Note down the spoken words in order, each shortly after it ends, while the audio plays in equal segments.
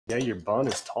Yeah, your bun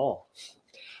is tall.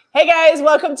 Hey guys,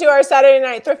 welcome to our Saturday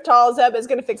night thrift haul. Zeb is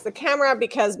going to fix the camera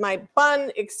because my bun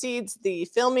exceeds the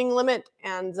filming limit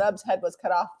and Zeb's head was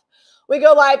cut off. We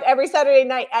go live every Saturday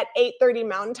night at 8:30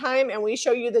 Mountain Time, and we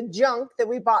show you the junk that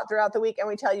we bought throughout the week, and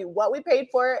we tell you what we paid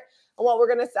for it and what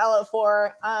we're going to sell it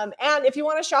for. And if you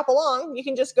want to shop along, you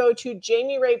can just go to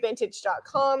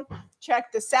JamieRayVintage.com,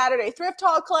 check the Saturday thrift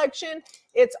haul collection.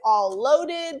 It's all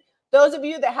loaded. Those of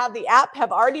you that have the app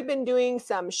have already been doing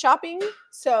some shopping.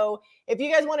 So if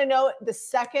you guys want to know the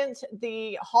second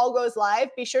the haul goes live,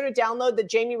 be sure to download the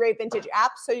Jamie Ray Vintage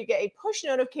app so you get a push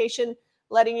notification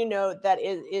letting you know that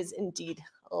it is indeed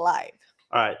live.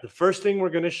 All right, the first thing we're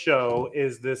going to show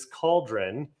is this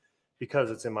cauldron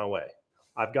because it's in my way.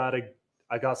 I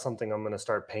got something I'm going to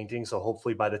start painting, so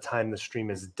hopefully by the time the stream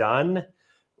is done,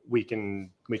 we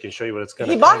can show you what it's going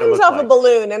to look like. He bought himself a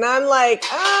balloon, and I'm like,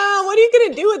 what are you going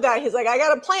to do with that? He's like, I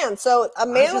got a plan. So a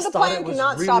man with a plan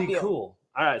cannot stop you. Cool.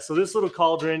 All right, so this little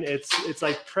cauldron, it's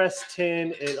like pressed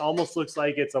tin. It almost looks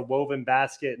like it's a woven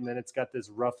basket, and then it's got this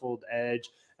ruffled edge.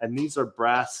 And these are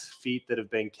brass feet that have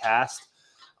been cast.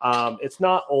 It's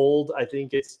not old. I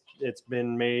think it's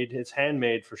been made. It's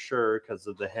handmade for sure because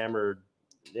of the hammered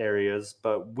areas.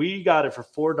 But we got it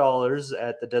for $4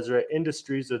 at the Deseret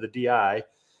Industries or the DI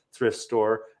thrift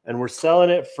store, and we're selling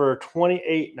it for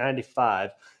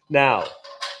 $28.95. Now,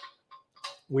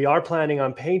 we are planning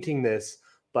on painting this,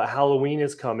 but Halloween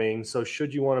is coming. So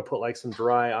should you want to put like some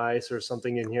dry ice or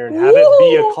something in here and have it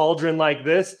be a cauldron like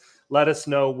this, let us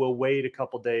know. We'll wait a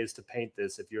couple days to paint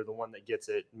this. If you're the one that gets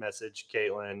it, message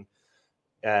Caitlin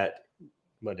at,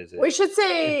 what is it? We should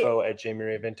say info at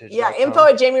JamieRayVintage.com. Yeah, info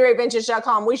at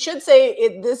JamieRayVintage.com. We should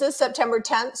say this is September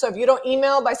 10th. So if you don't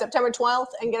email by September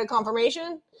 12th and get a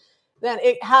confirmation, then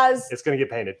it's going to get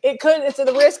painted. It's at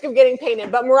the risk of getting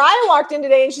painted. But Mariah walked in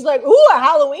today and she's like, ooh, a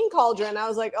Halloween cauldron. I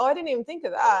was like, oh, I didn't even think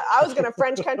of that. I was going to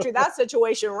French country that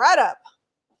situation right up.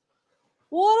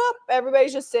 What up?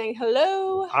 Everybody's just saying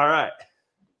hello. All right.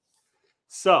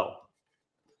 So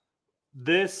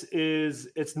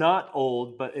it's not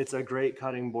old, but it's a great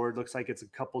cutting board. Looks like it's a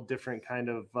couple different kind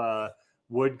of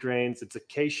wood grains. It's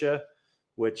acacia,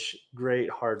 which great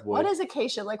hardwood. What is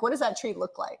acacia? Like, what does that tree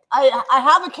look like? I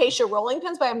have acacia rolling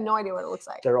pins, but I have no idea what it looks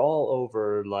like. They're all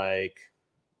over like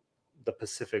the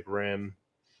Pacific Rim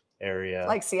area.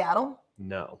 Like Seattle?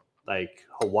 No. Like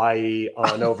Hawaii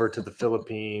on over to the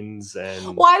Philippines.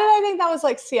 And why did I think that was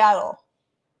like Seattle?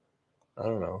 I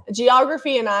don't know.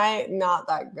 Geography and I, not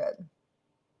that good.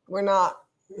 We're not.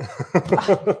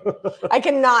 I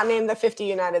cannot name the 50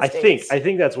 United States. I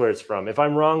think that's where it's from. If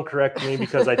I'm wrong, correct me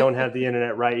because I don't have the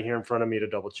internet right here in front of me to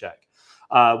double check.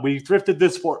 We thrifted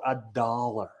this for $1.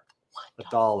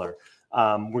 $1.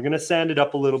 We're going to sand it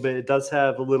up a little bit. It does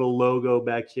have a little logo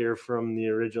back here from the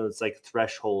original. It's like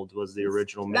Threshold was the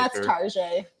original maker.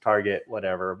 That's Target,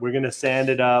 whatever. We're going to sand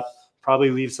it up,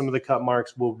 probably leave some of the cut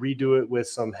marks. We'll redo it with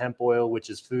some hemp oil, which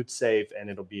is food safe, and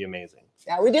it'll be amazing.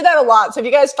 Yeah, we do that a lot. So if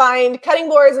you guys find cutting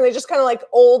boards and they just kind of like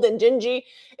old and dingy,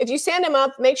 if you sand them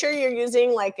up, make sure you're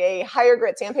using like a higher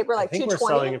grit sandpaper, like 220. I think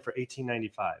we're selling it for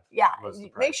 $18.95. Yeah,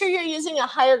 make sure you're using a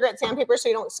higher grit sandpaper so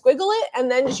you don't squiggle it,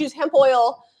 and then just use hemp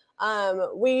oil.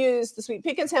 We use the Sweet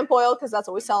Pickens hemp oil because that's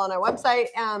what we sell on our website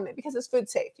because it's food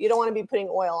safe. You don't want to be putting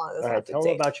oil on it. All right, tell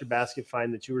them about your basket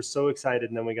find that you were so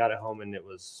excited, and then we got it home and it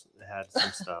had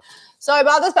some stuff. So I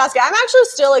bought this basket. I'm actually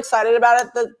still excited about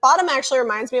it. The bottom actually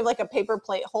reminds me of like a paper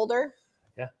plate holder.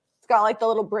 Yeah. It's got like the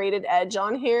little braided edge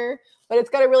on here, but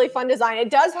it's got a really fun design. It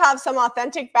does have some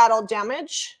authentic battle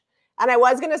damage. And I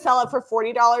was going to sell it for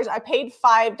 $40. I paid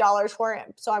 $5 for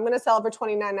it. So I'm going to sell it for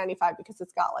 $29.95 because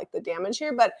it's got like the damage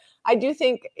here. But I do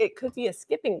think it could be a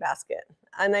skipping basket.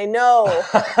 And I know.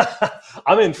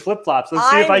 I'm in flip-flops.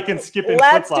 Let's see if I can skip in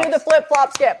flip-flops. Let's do the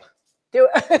flip-flop skip. Do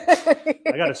it.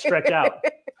 I got to stretch out.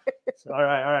 So, all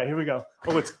right. Here we go.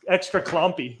 Oh, it's extra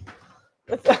clumpy.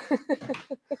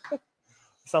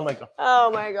 Sound like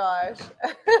oh, my gosh.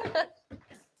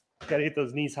 Got to get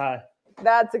those knees high.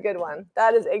 That's a good one.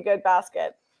 That is a good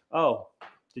basket. Oh,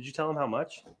 did you tell them how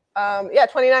much? Yeah,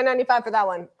 $29.95 for that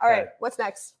one. All right, what's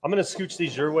next? I'm going to scooch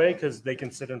these your way because they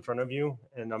can sit in front of you,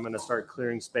 and I'm going to start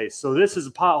clearing space. So this is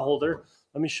a pot holder.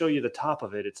 Let me show you the top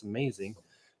of it. It's amazing.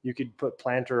 You could put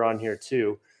planter on here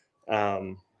too.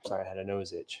 Sorry, I had a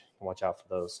nose itch. Watch out for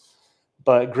those.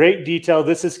 But great detail.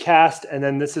 This is cast, and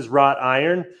then this is wrought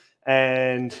iron.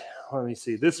 And let me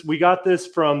see. We got this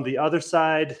from the Other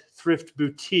Side Thrift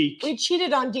Boutique. We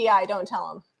cheated on DI. Don't tell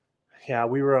them. Yeah,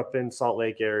 we were up in Salt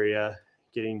Lake area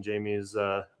getting Jamie's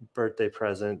birthday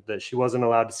present that she wasn't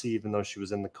allowed to see, even though she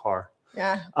was in the car.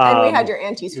 Yeah, and we had your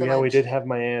aunties for lunch. We did have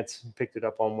my aunts. Picked it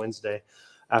up on Wednesday.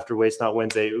 after Waste Not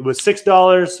Wednesday. It was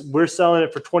 $6. We're selling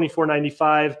it for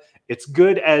 $24.95. It's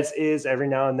good as is. Every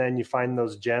now and then you find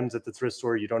those gems at the thrift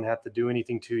store you don't have to do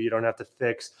anything to. You don't have to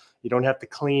fix. You don't have to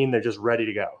clean. They're just ready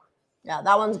to go. Yeah,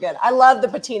 that one's good. I love the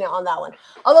patina on that one.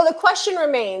 Although the question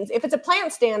remains, if it's a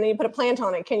plant stand and you put a plant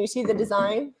on it, can you see the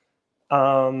design?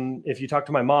 If you talk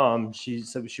to my mom, she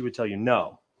said she would tell you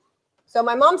no. So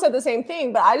my mom said the same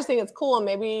thing, but I just think it's cool. And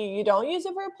maybe you don't use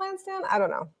it for a plant stand. I don't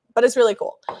know, but it's really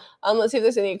cool. Let's see if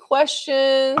there's any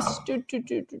questions.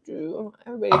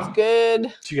 Everybody's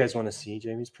good. Do you guys want to see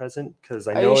Jamie's present? Because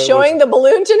I know. Are you showing the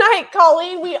balloon tonight,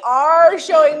 Colleen? We are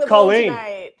showing the balloon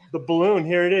tonight. The balloon,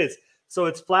 here it is. So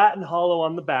it's flat and hollow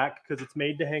on the back because it's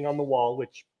made to hang on the wall,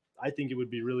 which I think it would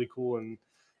be really cool in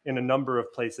a number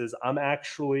of places. I'm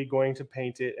actually going to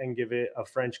paint it and give it a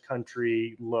French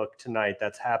country look tonight.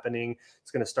 That's happening. It's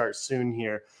going to start soon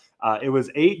here. It was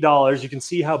 $8. You can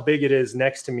see how big it is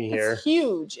next to me here. It's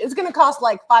huge. It's going to cost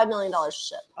like $5 million to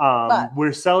ship.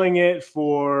 We're selling it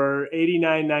for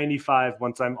 $89.95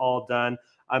 once I'm all done.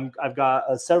 I've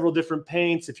got several different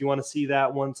paints. If you want to see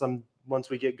that once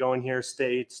we get going here,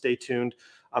 stay tuned.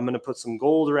 I'm going to put some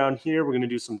gold around here. We're going to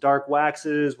do some dark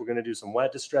waxes. We're going to do some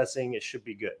wet distressing. It should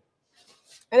be good.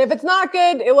 And if it's not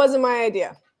good, it wasn't my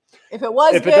idea. If it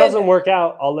was good, it doesn't work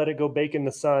out, I'll let it go bake in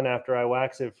the sun after I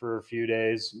wax it for a few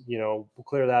days. You know, we'll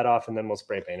clear that off and then we'll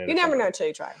spray paint it. You never know until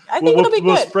you try. I think it'll be good.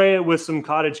 We'll spray it with some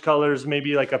cottage colors,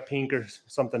 maybe like a pink or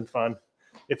something fun.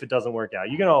 If it doesn't work out,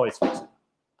 you can always fix it.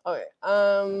 Okay.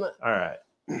 All right.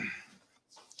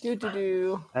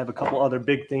 I have a couple other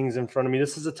big things in front of me.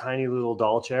 This is a tiny little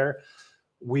doll chair.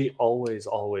 We always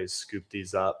scoop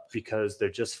these up because they're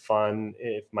just fun.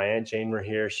 If my Aunt Jane were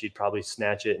here, she'd probably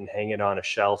snatch it and hang it on a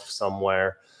shelf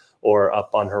somewhere or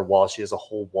up on her wall. She has a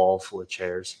whole wall full of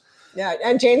chairs. Yeah,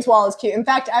 and Jane's wall is cute. In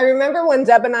fact, I remember when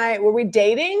Zeb and I, were we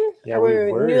dating? Yeah, or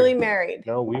we were newly married?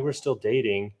 No, we were still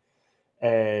dating.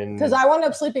 And because I wound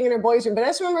up sleeping in her boys' room. But I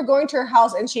just remember going to her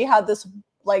house and she had this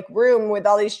like room with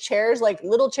all these chairs, like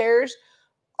little chairs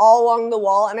all along the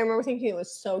wall. And I remember thinking it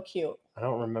was so cute. I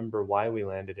don't remember why we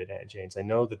landed at Aunt Jane's. I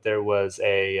know that there was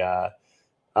a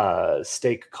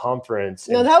steak conference.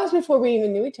 No, that was before we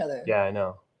even knew each other. Yeah, I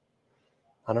know.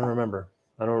 I don't remember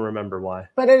why.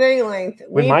 But at any length,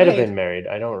 we might have been married.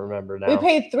 I don't remember now. We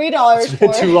paid $3 it's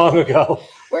been too long ago.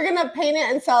 We're gonna paint it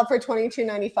and sell it for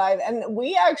 $22.95. And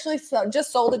we actually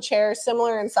just sold a chair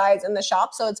similar in size in the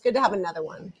shop, so it's good to have another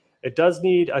one. It does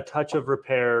need a touch of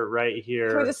repair right here.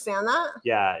 Can we just sand that?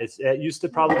 Yeah, it used to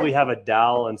probably have a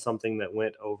dowel and something that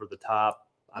went over the top.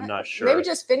 I'm not sure. Maybe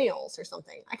just finials or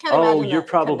something. I can't imagine. Oh, you're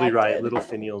probably right. Little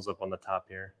finials up on the top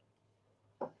here.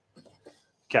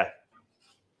 Okay.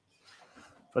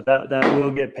 But that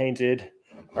will get painted.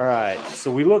 All right.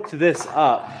 So we looked this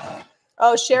up.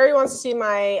 Oh, Sherry wants to see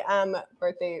my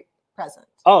birthday present.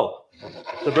 Oh,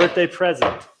 the birthday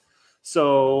present.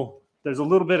 So there's a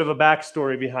little bit of a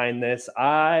backstory behind this.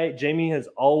 Jamie has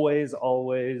always,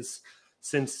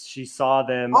 since she saw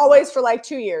them. Always for like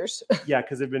 2 years. Yeah,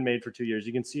 because they've been made for 2 years.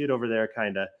 You can see it over there,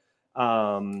 kind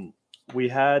of. We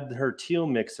had her teal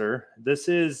mixer. This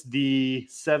is the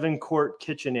 7-quart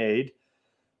KitchenAid,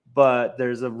 but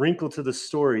there's a wrinkle to the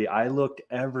story. I looked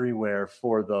everywhere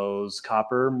for those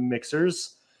copper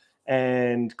mixers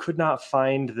and could not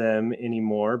find them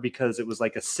anymore because it was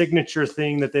like a signature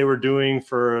thing that they were doing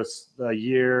for a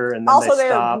year, and then also they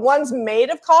stopped. Ones made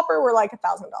of copper were like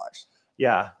 $1,000.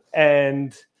 Yeah,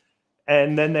 and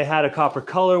then they had a copper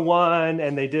color one,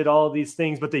 and they did all these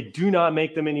things, but they do not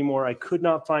make them anymore. I could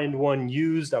not find one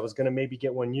used. I was going to maybe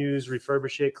get one used,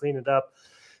 refurbish it, clean it up.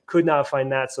 Could not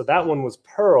find that. So that one was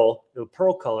pearl, the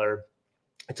pearl color.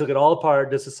 I took it all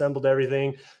apart, disassembled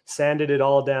everything, sanded it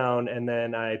all down, and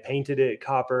then I painted it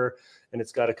copper, and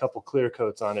it's got a couple clear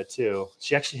coats on it too.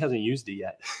 She actually hasn't used it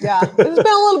yet. Yeah, there's been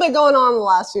a little bit going on the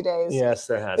last few days. Yes,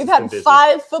 there has. We've had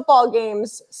 5 football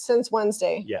games since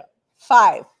Wednesday. Yeah.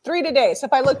 5. 3 today. So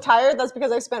if I look tired, that's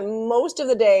because I spent most of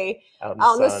the day out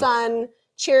in the sun,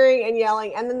 cheering and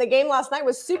yelling. And then the game last night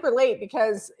was super late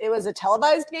because it was a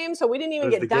televised game. So we didn't even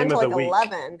get done until like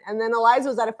 11. And then Eliza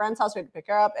was at a friend's house. We had to pick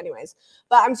her up anyways.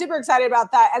 But I'm super excited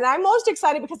about that. And I'm most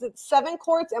excited because it's 7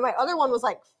 quarts. And my other one was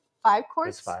like 5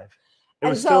 quarts. It's 5. It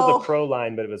was still the pro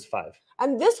line, but it was 5.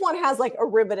 And this one has like a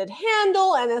riveted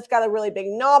handle and it's got a really big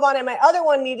knob on it. My other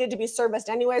one needed to be serviced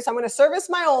anyway. So I'm going to service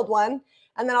my old one.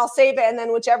 And then I'll save it. And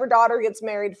then whichever daughter gets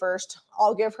married first,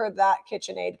 I'll give her that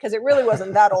KitchenAid because it really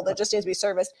wasn't that old. It just needs to be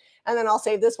serviced. And then I'll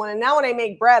save this one. And now when I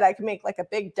make bread, I can make like a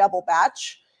big double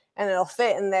batch and it'll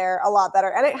fit in there a lot better.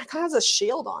 And it kind of has a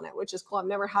shield on it, which is cool. I've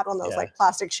never had one of those like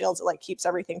plastic shields that like keeps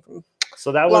everything from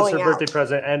So that was her blowing birthday out.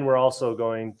 present, and we're also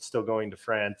still going to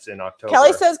France in October.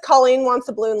 Kelly says Colleen wants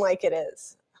a balloon like it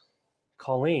is.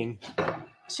 Colleen,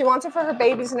 she wants it for her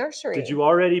baby's nursery. Did you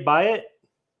already buy it?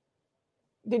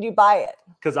 Did you buy it?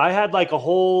 Because I had like a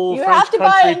whole You French have to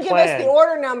buy it and plan. give us the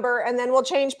order number, and then we'll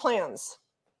change plans.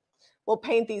 We'll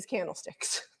paint these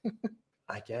candlesticks.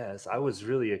 I guess. I was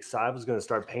really excited. I was going to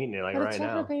start painting it like but right it's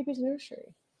now. her baby's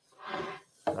nursery.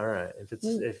 All right.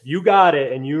 If you got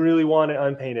it and you really want it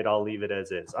unpainted, I'll leave it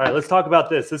as is. All right, let's talk about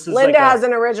this. This is Linda has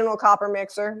an original copper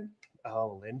mixer.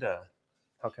 Oh, Linda.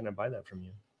 How can I buy that from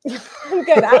you? I'm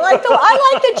good. I like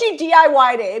that you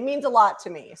DIY'd it. It means a lot to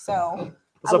me. So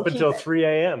it's up until 3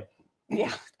 a.m.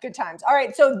 Yeah, good times. All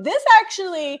right. So this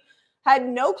actually had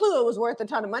no clue it was worth a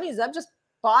ton of money. Zeb just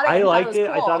bought it. I liked it.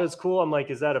 Cool. I thought it was cool. I'm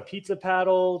like, is that a pizza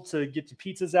paddle to get the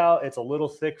pizzas out? It's a little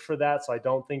thick for that, so I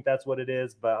don't think that's what it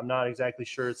is, but I'm not exactly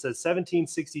sure. It says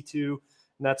 1762,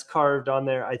 and that's carved on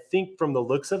there. I think from the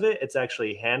looks of it, it's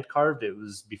actually hand carved. It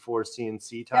was before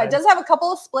CNC time. Yeah, it does have a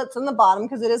couple of splits in the bottom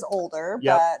because it is older.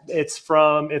 Yeah, but it's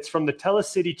from the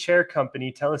Telecity Chair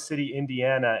Company, Telecity,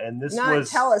 Indiana, and this not was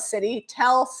Telecity,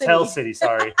 Tell City. Tell City,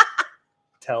 sorry.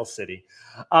 Tell City.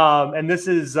 And this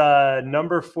is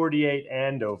number 48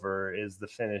 Andover is the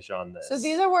finish on this. So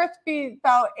these are worth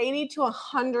about $80 to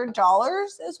 $100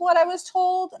 is what I was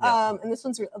told. Yeah. And this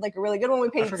one's like a really good one.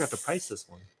 We paid I forgot to price this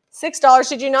one. $6.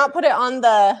 Did you not put it on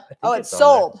the? Oh, it's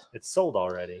sold. It's sold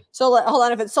already. So hold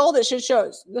on. If it's sold, it should show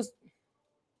us.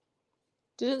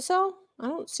 Did it sell? I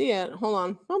don't see it. Hold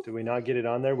on. Oh. Did we not get it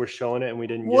on there? We're showing it and we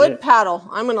didn't get it. Wood paddle.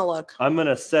 I'm gonna look. I'm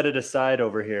gonna set it aside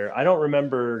over here. I don't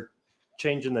remember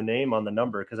changing the name on the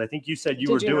number because I think you said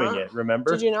you were doing it.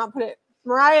 Remember? Did you not put it,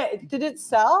 Mariah? Did it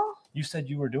sell? You said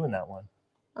you were doing that one,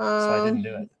 so I didn't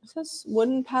do it. It says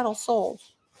wooden paddle sold.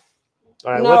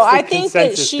 All right, no, I think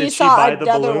that she saw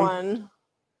another one.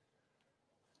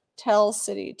 Tell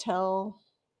City, Tell.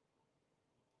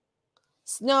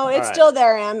 No, it's still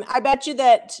there, Em. I bet you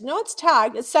that. No, it's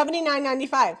tagged. It's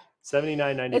 $79.95.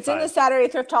 $79.95. It's in the Saturday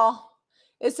Thrift Haul.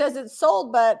 It says it's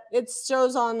sold, but it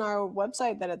shows on our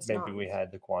website that it's not. Maybe we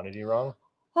had the quantity wrong.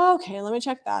 Okay, let me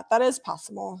check that. That is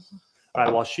possible. All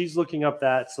right, while she's looking up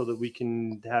that so that we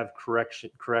can have correct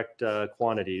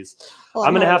quantities, Well,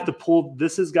 I'm going to have to pull.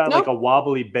 This has got like a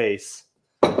wobbly base,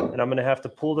 and I'm going to have to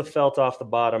pull the felt off the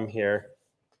bottom here.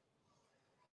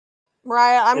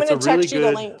 Mariah, I'm going to text you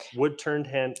the link. Wood turned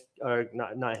hand,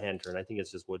 not hand turned. I think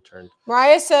it's just wood turned.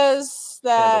 Mariah says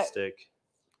that candlestick.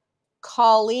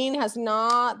 Colleen has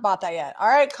not bought that yet. All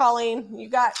right, Colleen, you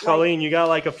got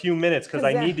like a few minutes because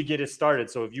I need to get it started.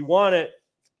 So if you want it,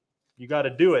 you got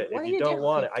to do it. If you don't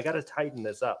want it, I got to tighten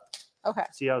this up. Okay.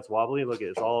 See how it's wobbly? Look,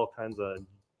 it's all kinds of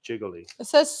jiggly. It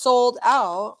says sold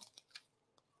out.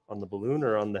 On the balloon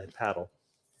or on the paddle?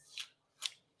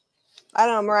 I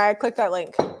don't know, Mariah. Click that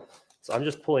link. So I'm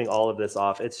just pulling all of this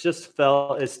off. It's just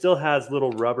felt. It still has little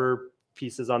rubber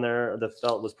pieces on there. The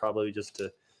felt was probably just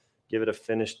to give it a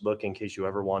finished look in case you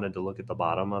ever wanted to look at the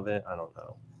bottom of it. I don't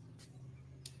know.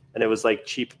 And it was like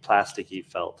cheap plasticky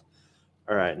felt.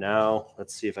 All right, now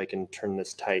let's see if I can turn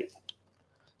this tight.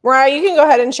 Mariah, you can go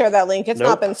ahead and share that link. It's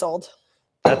not been sold.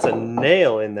 That's a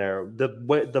nail in there.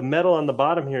 The metal on the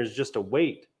bottom here is just a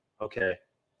weight. Okay,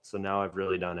 so now I've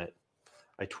really done it.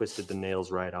 I twisted the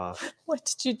nails right off. What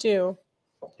did you do?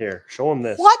 Here, show him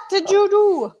this. What did you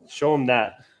do? Show him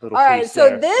that little All right, piece so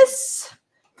there. this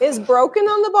is broken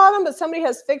on the bottom, but somebody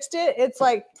has fixed it. It's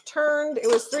like turned. It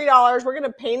was $3. We're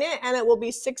gonna paint it, and it will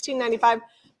be $16.95.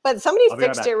 But somebody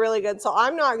fixed it really good, so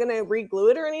I'm not gonna re-glue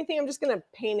it or anything. I'm just gonna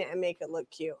paint it and make it look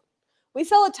cute. We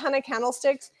sell a ton of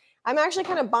candlesticks. I'm actually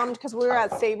kind of bummed because we were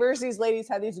at Savers. These ladies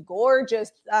had these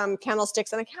gorgeous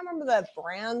candlesticks, and I can't remember the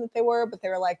brand that they were, but they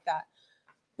were like that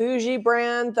bougie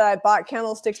brand that I bought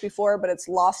candlesticks before, but it's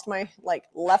left my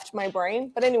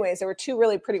brain. But anyways, there were two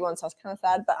really pretty ones, so I was kind of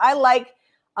sad. But I like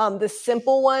the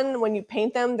simple one. When you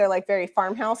paint them, they're like very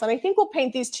farmhouse. And I think we'll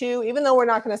paint these too, even though we're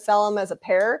not going to sell them as a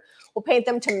pair. We'll paint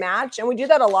them to match. And we do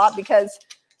that a lot because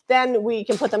then we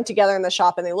can put them together in the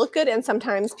shop and they look good. And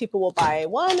sometimes people will buy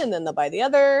one and then they'll buy the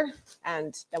other.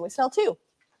 And then we sell two.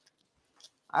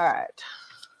 All right.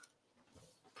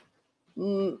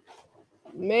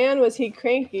 Man, was he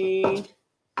cranky.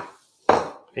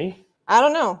 Me? I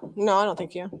don't know. No, I don't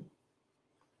think you.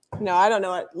 No, I don't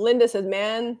know it. Linda says,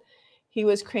 man, he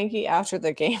was cranky after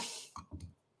the game.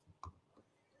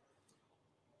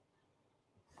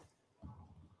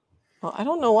 Well, I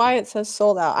don't know why it says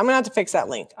sold out. I'm going to have to fix that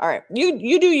link. All right.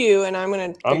 You do you, and I'm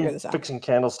going to figure this out. I'm fixing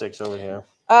candlesticks over here.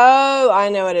 Oh, I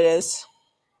know what it is.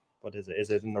 What is it? Is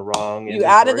it in the wrong You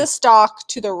added the stock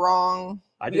to the wrong.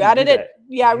 I you added it.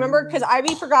 Yeah, remember, because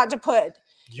Ivy forgot to put.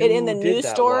 it in the did news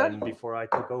that store. one before I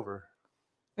took over.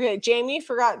 Okay, Jamie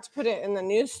forgot to put it in the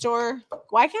news store.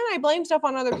 Why can't I blame stuff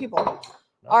on other people? Not,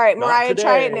 All right, not Mariah, today.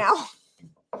 try it now.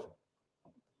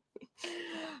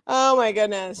 Oh my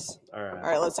goodness. All right.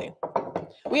 All right, let's see.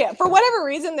 For whatever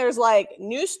reason, there's like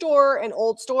new store and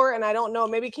old store, and I don't know.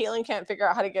 Maybe Caitlin can't figure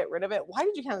out how to get rid of it. Why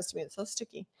did you hand this to me? It's so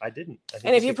sticky. I didn't.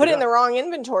 And if you put it in the wrong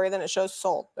inventory, then it shows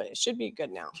sold, but it should be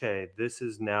good now. Okay, this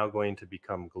is now going to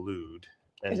become glued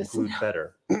and glued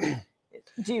better.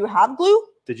 Do you have glue?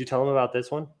 Did you tell them about this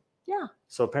one? Yeah.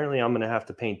 So apparently I'm going to have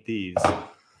to paint these.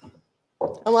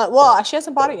 Well, she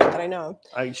hasn't bought it yet that I know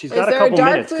of. She's got a couple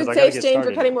minutes because I got to get started.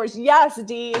 For cutting boards? Yes,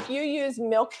 D. If you use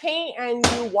milk paint and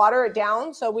you water it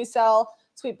down, so we sell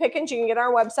sweet pickings, you can get on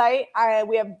our website.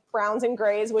 We have browns and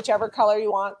grays, whichever color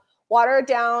you want. Water it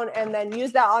down and then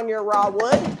use that on your raw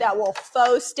wood. That will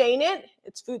faux stain it.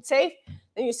 It's food safe.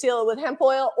 Then you seal it with hemp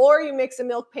oil, or you mix the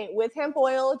milk paint with hemp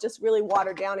oil, just really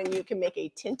watered down, and you can make a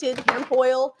tinted hemp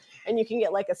oil, and you can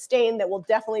get like a stain that will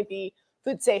definitely be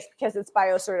food safe because it's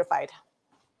bio-certified.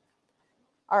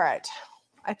 All right.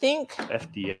 I think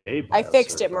FDA. I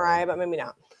fixed it, Mariah, but maybe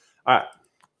not. All right.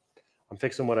 I'm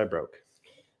fixing what I broke.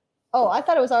 Oh, I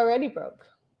thought it was already broke.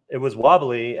 It was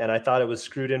wobbly, and I thought it was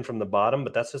screwed in from the bottom,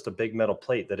 but that's just a big metal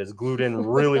plate that is glued in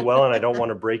really well, and I don't want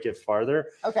to break it farther.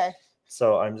 Okay.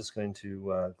 So I'm just going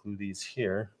to glue these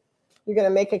here. You're going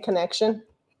to make a connection?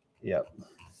 Yep.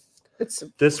 It's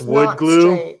this wood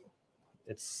glue. Straight.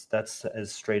 That's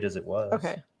as straight as it was.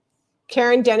 Okay.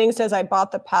 Karen Denning says, I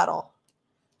bought the paddle.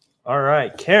 All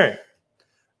right, Karen.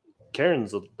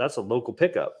 That's a local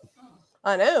pickup.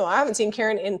 I know. I haven't seen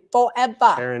Karen in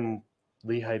forever. Karen,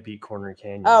 Lehigh Beach Corner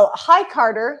Canyon. Oh, hi,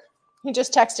 Carter. He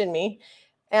just texted me.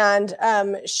 And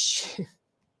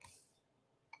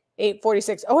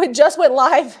 8:46. Oh, it just went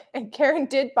live, and Karen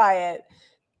did buy it.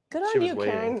 Good on you,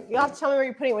 Karen. You'll have to tell me where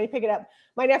you're putting it when you pick it up.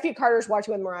 My nephew Carter's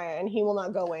watching with Mariah, and he will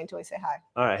not go away until we say hi.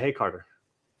 All right. Hey, Carter.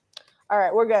 All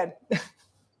right, we're good.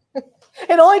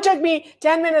 It only took me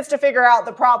 10 minutes to figure out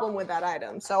the problem with that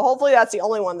item. So hopefully that's the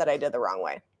only one that I did the wrong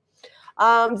way.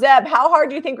 Zeb, how hard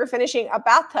do you think refinishing a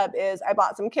bathtub is? I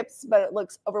bought some kits, but it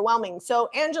looks overwhelming. So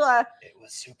Angela, it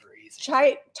was super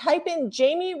easy. Type in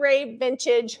Jamie Ray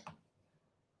vintage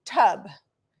tub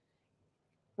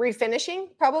refinishing.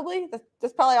 Probably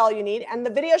that's probably all you need, and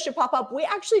the video should pop up. We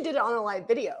actually did it on a live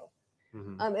video.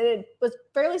 And it was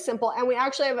fairly simple, and we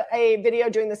actually have a video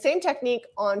doing the same technique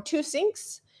on 2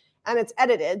 sinks, and it's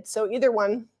edited, so either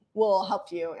one will help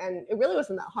you, and it really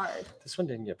wasn't that hard. This one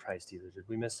didn't get priced either. Did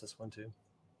we miss this one too?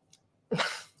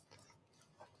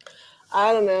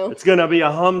 I don't know. It's gonna be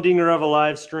a humdinger of a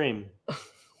live stream.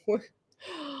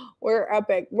 We're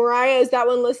epic. Mariah, is that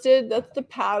one listed? That's the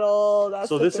paddle. That's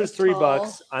so this is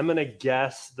 $3. I'm gonna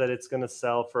guess that it's gonna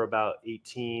sell for about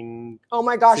 18. Oh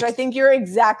my gosh, I think you're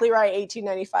exactly right.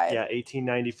 $18.95. Yeah,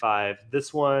 $18.95.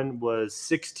 This one was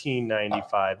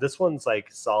 $16.95. This one's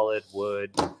like solid wood,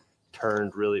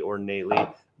 turned really ornately.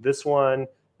 This one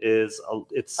is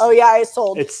it's. Oh yeah, it's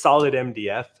sold. It's solid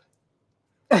MDF.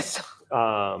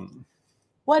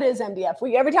 What is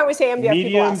MDF? Every time we say MDF,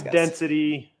 people ask us. Medium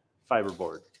density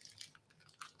fiberboard.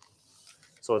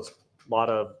 So it's a lot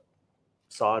of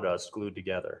sawdust glued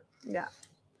together. Yeah.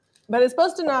 But it's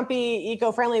supposed to not be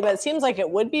eco-friendly, but it seems like it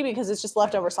would be because it's just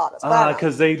leftover sawdust.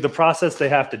 Because the process they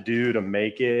have to do to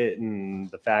make it and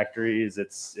the factories,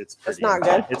 it's pretty not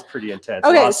good. It's pretty intense.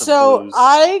 Okay, so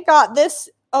I got this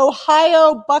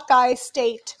Ohio Buckeye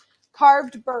State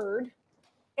carved bird,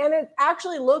 and it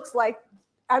actually looks like,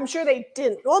 I'm sure they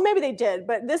didn't. Well, maybe they did,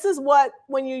 but this is what,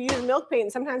 when you use milk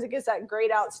paint, sometimes it gets that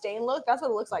grayed out stain look. That's what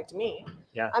it looks like to me.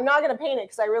 Yeah. I'm not going to paint it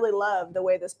because I really love the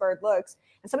way this bird looks.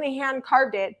 And somebody hand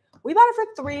carved it. We bought it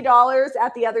for $3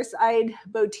 at the Other Side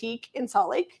Boutique in Salt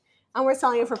Lake, and we're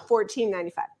selling it for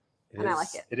 $14.95. And I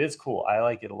like it. It is cool. I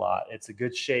like it a lot. It's a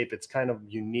good shape. It's kind of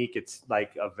unique. It's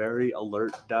like a very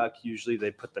alert duck. Usually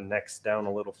they put the necks down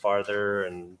a little farther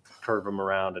and curve them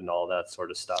around and all that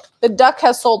sort of stuff. The duck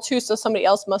has sold too, so somebody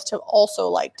else must have also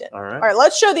liked it. All right. All right,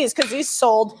 let's show these because these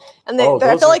sold, and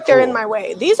I feel like they're in my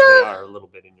way. These they are a little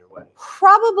bit in your way.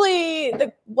 Probably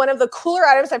one of the cooler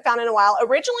items I've found in a while.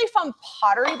 Originally from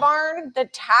Pottery Barn. The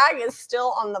tag is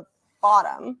still on the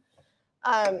bottom.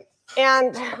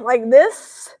 And like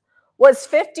this was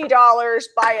 $50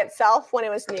 by itself when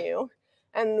it was new.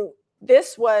 And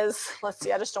this was, let's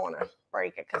see, I just don't want to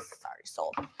break it because it's already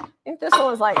sold. I think this one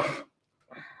was like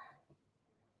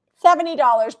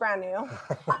 $70 brand new.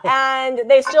 And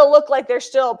they still look like they're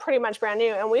still pretty much brand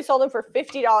new. And we sold them for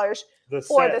 $50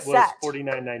 for the set.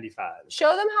 $49.95.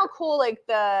 Show them how cool, like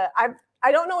I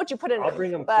don't know what you put in I'll them,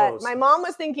 bring them but close. My mom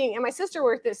was thinking, and my sister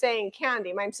were saying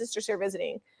candy. My sister's here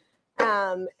visiting.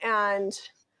 And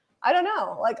I don't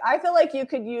know, like I feel like you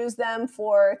could use them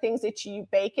for things that you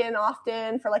bake in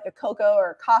often, for like a cocoa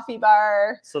or coffee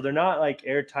bar. So they're not like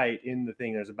airtight in the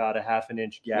thing. There's about a ½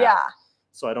 inch gap. Yeah.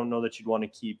 So I don't know that you'd want to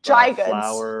keep dry goods,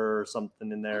 flour or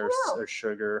something in there, or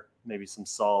sugar, maybe some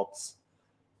salts.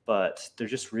 But they're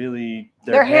just really,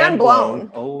 they're hand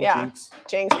blown. Oh, yeah.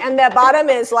 Jinx. And the bottom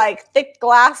is like thick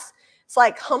glass. It's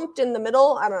like humped in the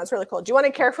middle. I don't know. It's really cool. Do you want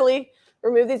to carefully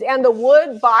remove these? And the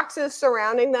wood boxes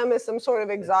surrounding them is some sort of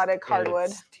exotic hardwood.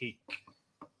 It's teak.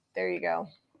 There you go.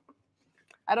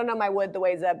 I don't know my wood the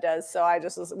way Zeb does, so I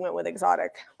just went with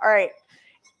exotic. All right.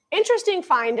 Interesting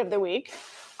find of the week.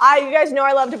 You guys know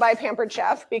I love to buy Pampered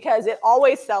Chef because it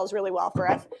always sells really well for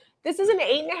us. This is an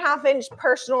 8.5 inch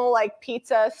personal like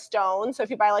pizza stone. So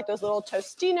if you buy like those little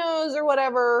Tostinos or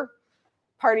whatever,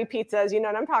 party pizzas, you know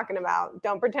what I'm talking about.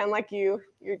 Don't pretend like you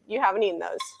haven't eaten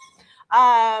those.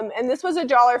 And this was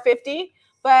 $1.50,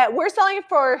 but we're selling it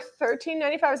for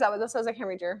 $13.95. Is that what this says? I can't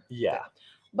read your. Yeah.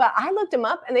 But I looked them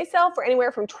up and they sell for anywhere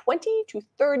from $20 to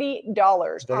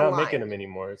 $30. They're not making them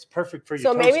anymore. It's perfect for you.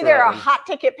 So maybe they're a hot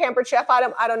ticket Pampered Chef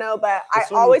item. I don't know, but I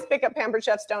always pick up Pampered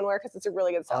Chef stoneware because it's a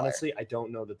really good seller. Honestly, I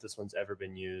don't know that this one's ever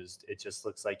been used. It just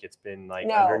looks like it's been like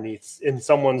underneath in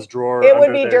someone's drawer. It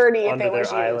would be dirty if it was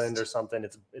used. Island or something.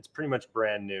 It's pretty much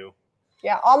brand new.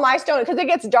 Yeah, all my stone, because it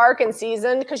gets dark and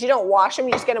seasoned, because you don't wash them,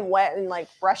 you just get them wet and like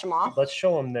brush them off. Let's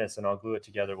show them this and I'll glue it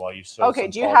together while you sew. Okay,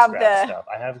 do you have the stuff?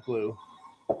 I have glue.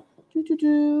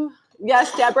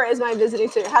 Yes, Deborah is my visiting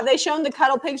student. Have they shown the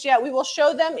cuddle pigs yet? We will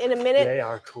show them in a minute. They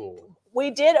are cool.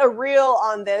 We did a reel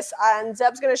on this, and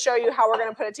Zeb's going to show you how we're going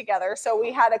to put it together. So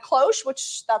we had a cloche,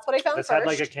 which that's what I found first. This had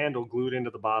like a candle glued into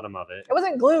the bottom of it. It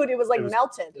wasn't glued. It was like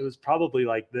melted. It was probably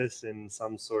like this in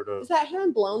some sort of. Is that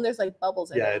hand blown? There's like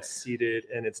bubbles in it. Yeah, it's seated,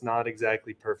 and it's not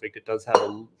exactly perfect. It does have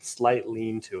a slight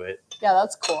lean to it. Yeah,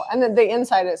 that's cool. And then the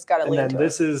inside, it's got a lean to it. And then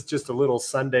this is just a little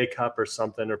sundae cup or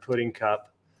something, or pudding cup.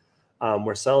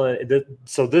 We're selling it.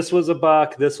 So this was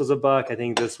 $1. This was $1. I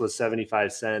think this was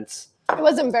 75 cents. It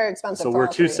wasn't very expensive. So we're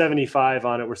 $2.75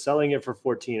 on it. We're selling it for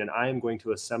 $14, and I am going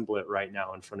to assemble it right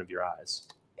now in front of your eyes.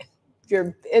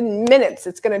 In minutes,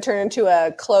 it's going to turn into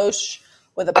a cloche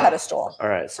with a pedestal. All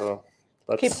right, so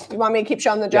let's. You want me to keep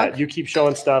showing the junk? Yeah, you keep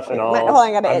showing stuff, and I'll. Hold on,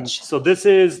 I got an itch. So this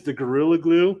is the Gorilla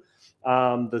Glue,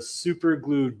 the Super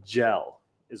Glue Gel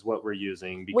is what we're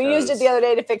using. Because we used it the other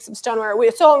day to fix some stoneware.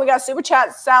 We got super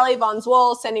chat. Sally Von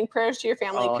Zwoll sending prayers to your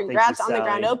family. Congrats on the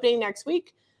grand opening next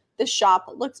week. The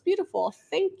shop looks beautiful.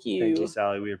 Thank you. Thank you,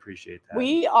 Sally. We appreciate that.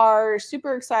 We are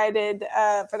super excited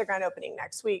for the grand opening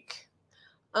next week.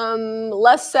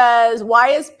 Les says, why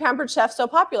is Pampered Chef so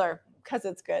popular? Because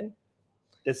it's good.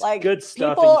 It's like good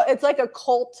stuff. It's like a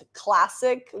cult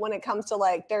classic when it comes to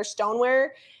like their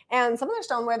stoneware. And some of their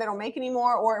stoneware they don't make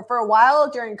anymore. Or for a while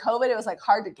during COVID, it was like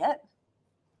hard to get.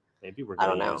 Maybe we're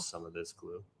going to use some of this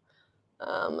glue.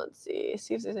 Let's see if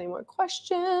there's any more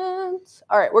questions.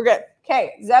 All right, we're good.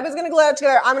 Okay, Zeb is going to glue it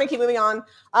together. I'm going to keep moving on.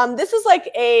 This is like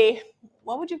a,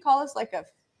 what would you call this? Like a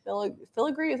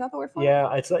filigree? Is that the word for it? Yeah,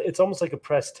 it's almost like a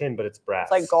pressed tin, but it's brass.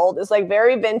 It's like gold. It's like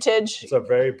very vintage. It's a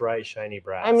very bright, shiny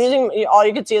brass. I'm using, all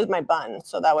you can see is my bun.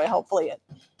 So that way, hopefully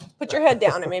put your head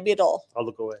down and maybe it'll. I'll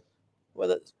look away. With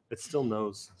it. It still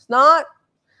knows. It's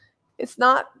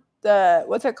not the,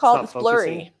 what's it called? It's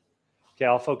blurry. Okay,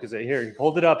 I'll focus it. Here,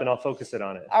 hold it up and I'll focus it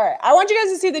on it. All right. I want you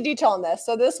guys to see the detail on this.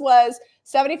 So this was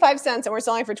 75 cents and we're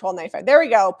selling for $12.95. There we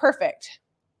go. Perfect.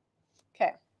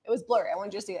 Okay. It was blurry. I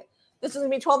want you to see it. This is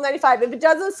going to be $12.95. If it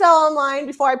doesn't sell online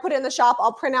before I put it in the shop,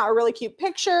 I'll print out a really cute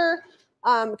picture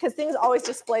because things always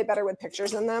display better with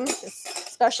pictures in them,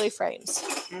 especially frames.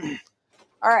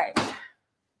 All right.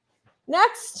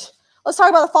 Next. Let's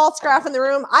talk about the false graph in the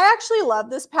room. I actually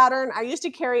love this pattern. I used to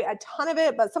carry a ton of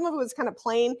it, but some of it was kind of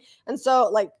plain. And so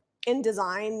like in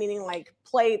design, meaning like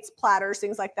plates, platters,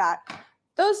 things like that,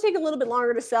 those take a little bit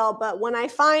longer to sell. But when I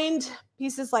find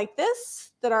pieces like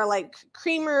this that are like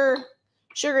creamer,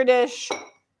 sugar dish,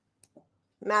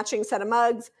 matching set of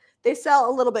mugs, they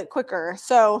sell a little bit quicker.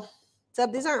 So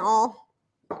these aren't all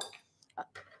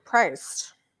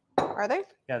priced, are they?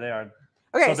 Yeah, they are.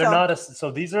 Okay, so they're not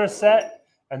so these are a set.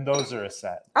 And those are a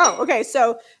set. Oh, okay.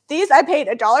 So these I paid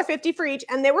 $1.50 for each,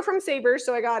 and they were from Savers,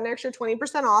 so I got an extra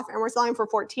 20% off, and we're selling for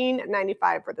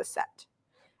 $14.95 for the set.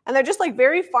 And they're just like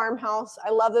very farmhouse. I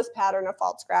love this pattern of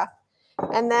false graph.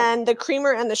 And then the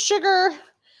creamer and the sugar,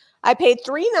 I paid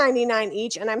 $3.99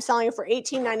 each, and I'm selling it for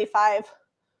 $18.95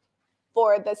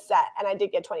 for the set, and I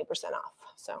did get 20% off.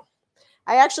 So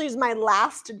I actually used my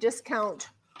last discount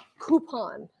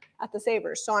coupon at the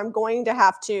Savers, so I'm going to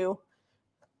have to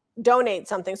donate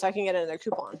something so I can get another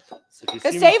coupon. So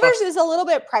Because Savers is a little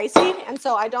bit pricey, and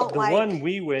so I don't the one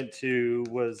we went to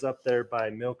was up there by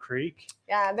Mill Creek.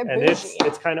 Yeah, they're and bougie.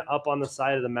 it's kind of up on the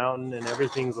side of the mountain, and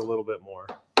everything's a little bit more.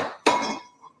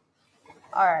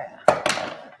 All right.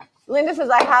 Linda says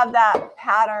I have that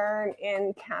pattern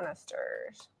in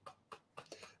canisters.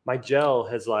 My gel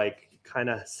has like kind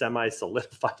of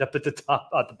semi-solidified up at the top,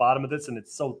 at the bottom of this, and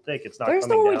it's so thick it's not There's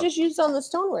coming the one down. we just used on the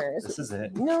stoneware. This is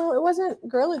it. No, it wasn't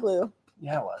Gorilla Glue.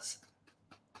 Yeah, it was.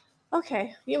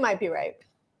 Okay, you might be right.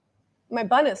 My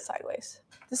bun is sideways.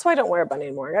 This is why I don't wear a bun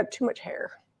anymore. I got too much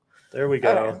hair. There we go.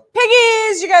 Okay.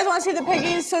 Piggies! You guys want to see the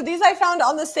piggies? So these I found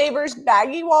on the Savers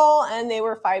baggie wall, and they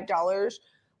were $5,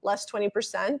 less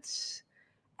 20%.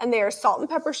 And they are salt and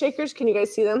pepper shakers. Can you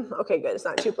guys see them? Okay, good. It's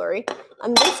not too blurry.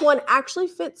 And this one actually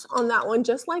fits on that one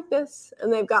just like this.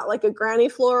 And they've got like a granny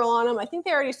floral on them. I think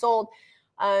they already sold.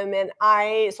 And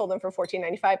I sold them for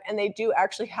 $14.95. And they do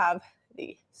actually have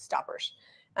the stoppers.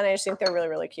 And I just think they're really,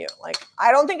 really cute. Like,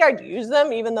 I don't think I'd use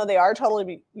them, even though they are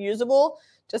totally usable,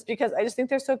 just because I just think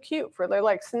they're so cute for their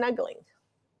like snuggling.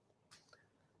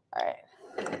 All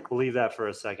right. We'll leave that for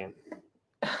a second.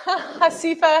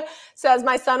 Hasifa says,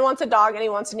 my son wants a dog and he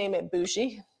wants to name it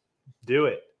Bougie. Do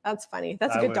it. That's funny.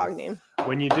 That's a good dog name.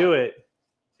 When you do it,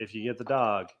 if you get the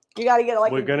dog, you got to get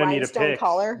like we're a gonna need a pick.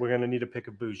 collar. We're going to need a pick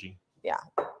of Bougie. Yeah.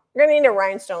 We're going to need a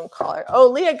rhinestone collar. Oh,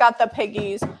 Leah got the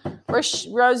piggies.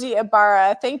 Rosie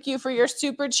Ibarra, thank you for your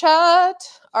super chat.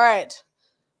 All right.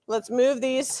 Let's move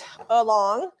these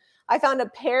along. I found a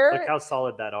pair. Look how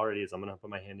solid that already is. I'm going to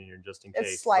put my hand in here just in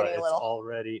case. It's sliding a little. It's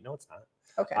already, no, it's not.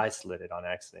 Okay. I slid it on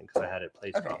accident because I had it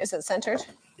placed wrong. Is it centered?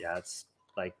 Yeah, it's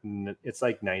like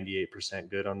 98%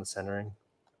 good on the centering.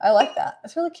 I like that.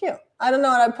 It's really cute. I don't know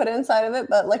what I'd put inside of it,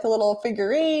 but like a little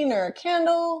figurine or a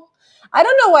candle. I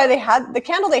don't know why they had the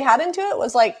candle they had into it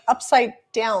was like upside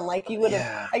down. Like you would have,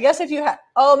 yeah. I guess if you had,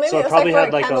 oh, maybe so it was like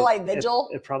for a candlelight vigil.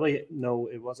 It probably, no,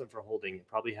 it wasn't for holding. It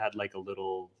probably had like a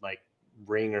little like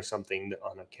ring or something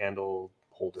on a candle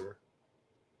holder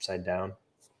upside down.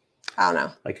 I don't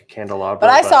know. Like a candelabra.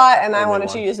 But I saw it and I wanted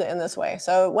to use it in this way.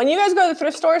 So when you guys go to the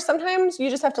thrift stores, sometimes you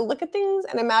just have to look at things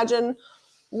and imagine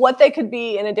what they could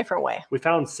be in a different way. We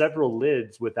found several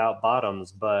lids without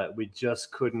bottoms, but we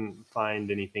just couldn't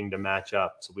find anything to match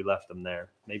up. So we left them there.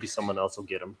 Maybe someone else will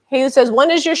get them. He says, when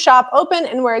is your shop open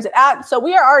and where is it at? So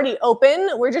we are already open.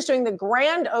 We're just doing the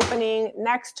grand opening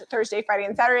next Thursday, Friday,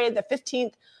 and Saturday, the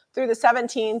 15th through the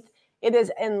 17th. It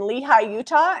is in Lehi,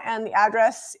 Utah, and the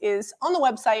address is on the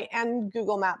website and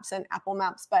Google Maps and Apple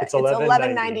Maps, but it's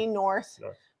 1190 North,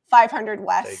 500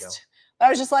 West. But I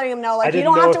was just letting them know, like, you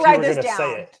don't have to write this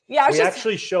down. Yeah, we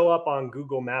actually show up on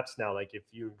Google Maps now. Like, if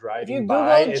you're driving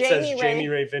by, it says Jamie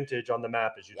Ray Vintage on the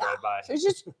map as you drive by. So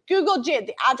just Google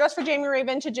the address for Jamie Ray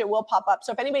Vintage. It will pop up.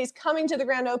 So if anybody's coming to the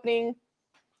grand opening,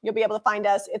 you'll be able to find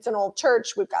us. It's an old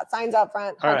church. We've got signs out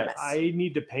front. All right, I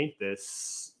need to paint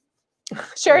this.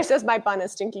 Sherry says my bun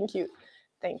is stinking cute.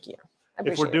 Thank you.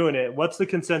 If we're doing it, what's the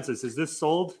consensus? Is this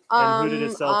sold? And who did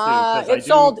it sell to? It's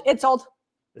sold. It's sold.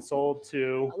 It's sold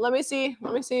to. Let me see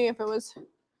if it was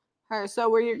her. So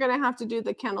where you're gonna have to do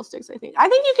the candlesticks, I think. I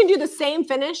think you can do the same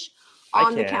finish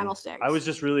on the candlesticks. I was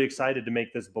just really excited to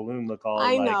make this balloon look all.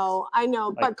 I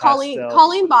know. But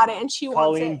Colleen bought it and she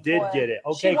wants it. Colleen did get it.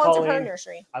 Okay, she wants Colleen. it for her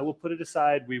nursery. I will put it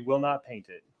aside. We will not paint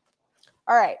it.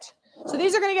 All right. So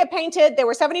these are going to get painted. They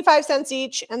were 75 cents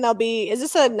each, and they'll be, is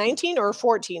this a 19 or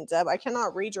 14, Zeb? I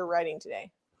cannot read your writing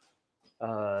today.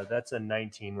 That's a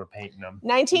 19. We're painting them.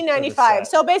 $19.95.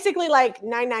 So basically like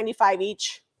 $9.95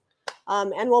 each.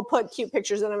 And we'll put cute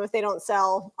pictures of them if they don't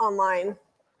sell online.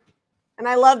 And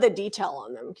I love the detail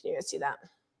on them. Can you guys see that?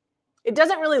 It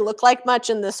doesn't really look like much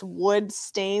in this wood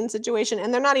stain situation.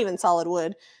 And they're not even solid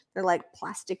wood. They're like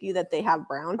plasticky that they have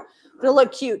brown. They'll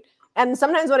look cute. And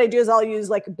sometimes what I do is I'll use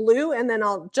like blue and then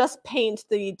I'll just paint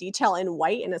the detail in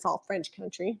white and it's all French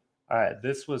country. All right.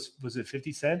 This was it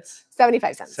 50 cents?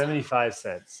 75 cents. 75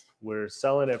 cents. We're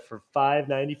selling it for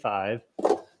 $5.95.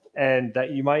 And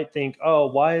that you might think, oh,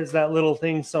 why is that little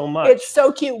thing so much? It's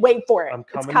so cute. Wait for it. I'm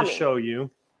coming to show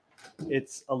you.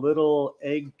 It's a little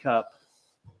egg cup,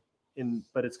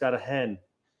 but it's got a hen.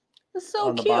 It's so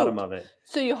on the bottom of it.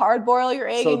 So you hard boil your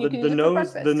egg and you can use it for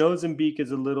breakfast. The nose and beak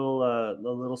is a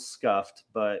little scuffed,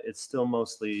 but it's still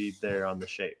mostly there on the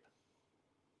shape.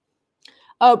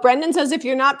 Oh, Brendan says if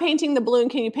you're not painting the balloon,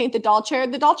 can you paint the doll chair?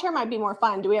 The doll chair might be more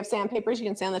fun. Do we have sandpapers you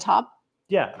can sand the top?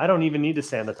 Yeah, I don't even need to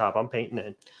sand the top. I'm painting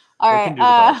it. All right. Can do the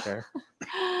doll chair.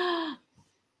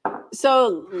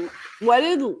 So what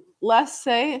did Les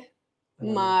say?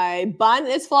 My bun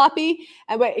is floppy.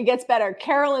 And wait, it gets better.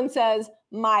 Carolyn says,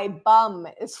 my bum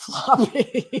is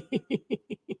floppy.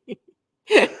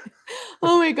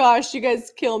 Oh my gosh, you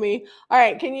guys kill me. All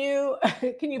right, can you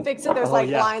fix it? There's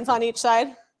lines on each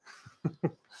side.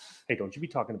 Hey, don't you be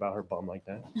talking about her bum like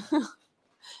that.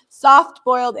 Soft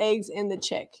boiled eggs in the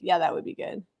chick. Yeah, that would be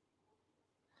good.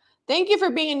 Thank you for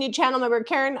being a new channel member,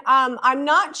 Karen. I'm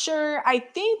not sure. I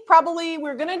think probably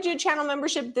we're going to do channel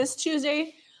membership this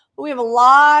Tuesday. But we have a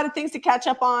lot of things to catch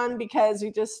up on because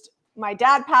my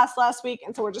dad passed last week.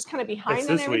 And so we're just kind of behind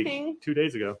on everything. Week, 2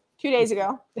 days ago. 2 days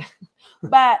ago.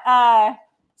 But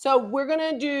so we're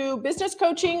going to do business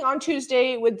coaching on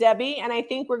Tuesday with Debbie. And I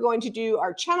think we're going to do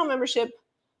our channel membership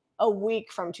a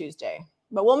week from Tuesday.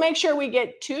 But we'll make sure we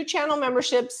get 2 channel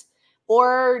memberships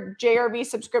or JRB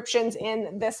subscriptions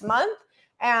in this month.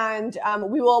 And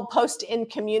we will post in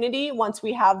community once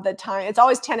we have the time. It's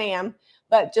always 10 a.m.,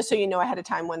 but just so you know ahead of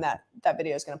time when that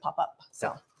video is going to pop up.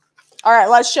 So, all right,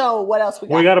 let's show what else we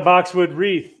got. We got a boxwood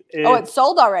wreath. It's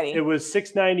sold already. It was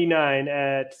 $6.99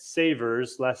 at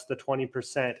Savers, less the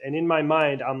 20%. And in my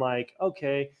mind, I'm like,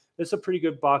 okay, this is a pretty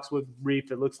good boxwood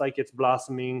wreath. It looks like it's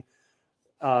blossoming.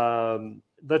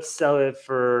 Let's sell it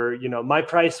for, my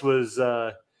price was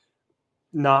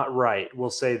not right. We'll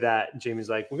say that. Jamie's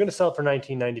like, we're going to sell it for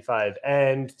 $19.95.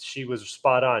 And she was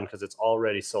spot on because it's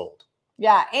already sold.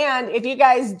 Yeah. And if you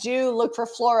guys do look for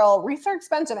floral, wreaths are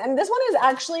expensive. And this one is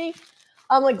actually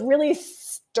really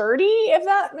sturdy, if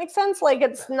that makes sense. Like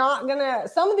it's not gonna,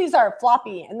 some of these are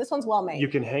floppy and this one's well made. You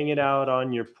can hang it out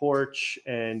on your porch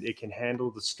and it can handle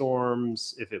the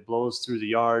storms. If it blows through the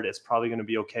yard, it's probably going to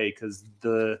be okay because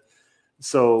the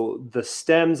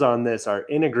stems on this are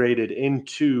integrated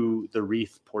into the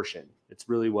wreath portion. It's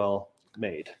really well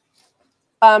made.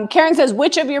 Karen says,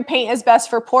 which of your paint is best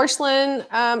for porcelain?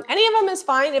 Any of them is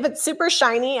fine. If it's super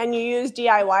shiny and you use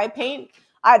DIY paint,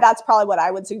 that's probably what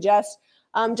I would suggest.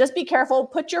 Just be careful.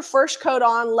 Put your first coat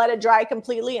on, let it dry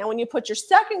completely. And when you put your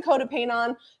second coat of paint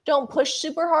on, don't push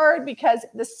super hard because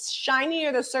the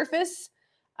shinier the surface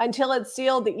until it's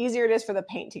sealed, the easier it is for the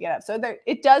paint to get up. So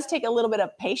it does take a little bit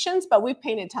of patience, but we've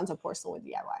painted tons of porcelain with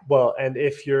DIY. Well, and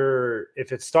if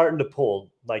it's starting to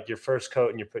pull, like your first coat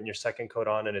and you're putting your second coat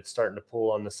on and it's starting to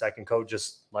pull on the second coat,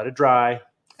 just let it dry.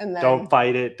 And then don't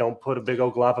fight it. Don't put a big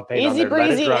old glob of paint on there. Easy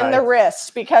breezy in the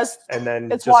wrist because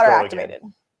it's water activated.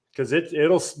 Because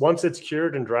it'll once it's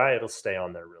cured and dry, it'll stay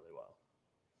on there really well.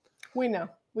 We know.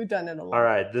 We've done it a lot. All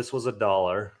right. This was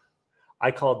 $1. I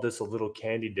called this a little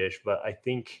candy dish, but I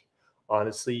think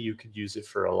honestly you could use it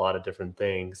for a lot of different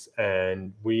things.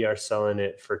 And we are selling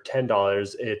it for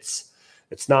 $10.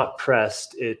 It's not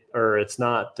pressed, it's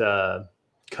not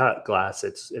cut glass.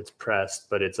 It's pressed,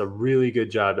 but it's a really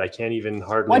good job. I can't even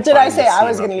hardly. What did I say I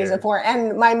was going to use it for?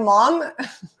 And my mom,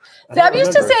 Deb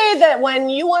used to say that when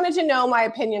you wanted to know my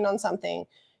opinion on something,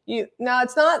 now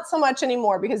it's not so much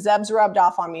anymore because Zeb's rubbed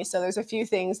off on me. So there's a few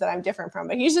things that I'm different from.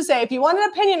 But he used to say, if you want an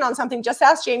opinion on something, just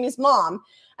ask Jamie's mom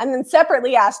and then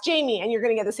separately ask Jamie and you're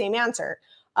going to get the same answer.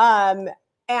 And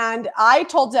I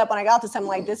told Zeb when I got this, I'm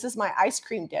like, this is my ice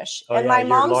cream dish. And my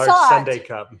mom saw Sundae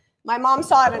cup. My mom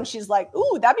saw it and she's like,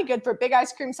 ooh, that'd be good for a big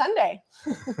ice cream sundae.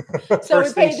 So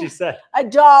we paid $1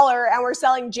 and we're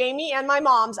selling Jamie and my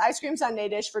mom's ice cream sundae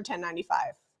dish for $10.95.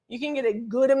 You can get a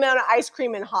good amount of ice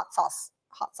cream and hot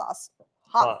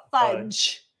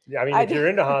fudge. Yeah, I mean, if you're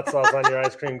into hot sauce on your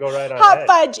ice cream, go right on hot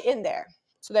fudge in there.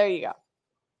 So there you go.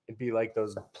 It'd be like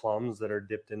those plums that are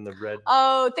dipped in the red.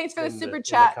 Oh, thanks for the super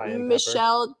chat,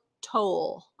 Michelle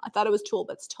Toll. I thought it was Tool,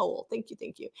 but it's Toll. Thank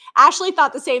you. Ashley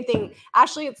thought the same thing.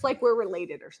 Ashley, it's like we're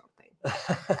related or something.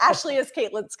 Ashley is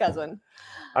Caitlin's cousin.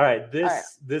 All right.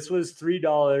 This was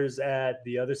 $3 at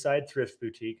the other side Thrift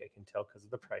Boutique. I can tell because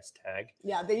of the price tag.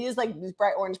 Yeah, they use like these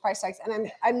bright orange price tags.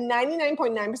 And I'm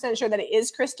 99.9% sure that it is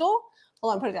crystal.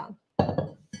 Hold on, put it down.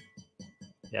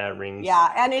 Yeah, it rings.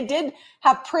 Yeah, and it did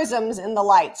have prisms in the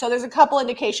light. So there's a couple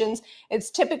indications. It's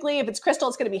typically, if it's crystal,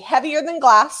 it's going to be heavier than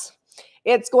glass.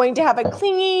 It's going to have a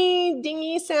clingy,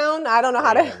 dingy sound. I don't know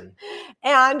how to.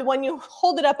 And when you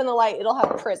hold it up in the light, it'll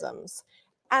have prisms.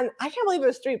 And I can't believe it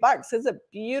was $3. It's a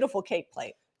beautiful cake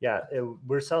plate. Yeah,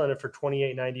 we're selling it for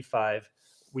 $28.95.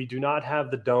 We do not have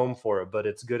the dome for it, but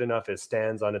it's good enough. It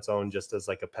stands on its own just as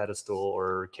like a pedestal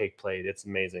or cake plate. It's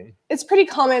amazing. It's pretty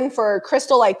common for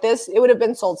crystal like this. It would have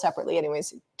been sold separately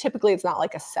anyways. Typically, it's not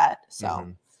like a set.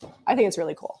 So I think it's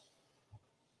really cool.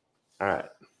 All right.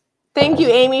 Thank you,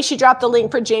 Amy. She dropped the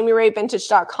link for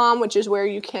JamieRayVintage.com, which is where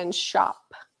you can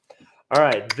shop. All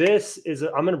right, this is,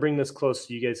 I'm going to bring this close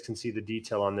so you guys can see the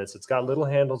detail on this. It's got little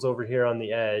handles over here on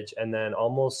the edge, and then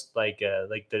almost like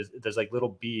there's like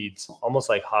little beads, almost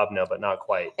like hobnail, but not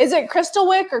quite. Is it crystal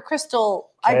wick or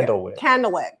crystal Candlewick.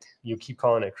 Candlewick. You keep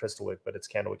calling it Crystal Wick, but it's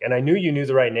Candlewick. And I knew you knew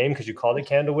the right name because you called it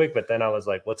Candlewick, but then I was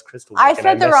like, what's Crystal Wick? I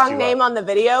said the wrong name on the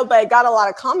video, but I got a lot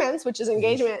of comments, which is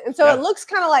engagement. And so it looks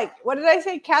kind of like, what did I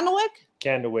say? Candlewick?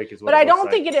 Candlewick is what But I don't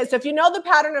think it is. So if you know the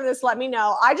pattern of this, let me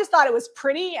know. I just thought it was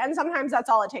pretty, and sometimes that's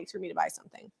all it takes for me to buy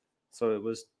something. So it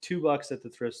was $2 at the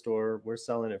thrift store. We're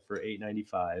selling it for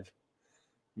 $8.95.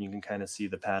 You can kind of see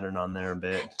the pattern on there a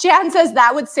bit. Jan says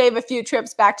that would save a few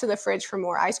trips back to the fridge for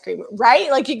more ice cream, right?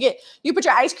 Like you put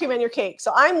your ice cream in your cake.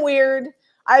 So I'm weird.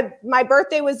 My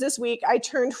birthday was this week. I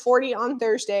turned 40 on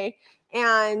Thursday,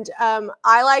 and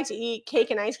I like to eat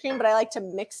cake and ice cream, but I like to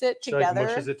mix it together. Like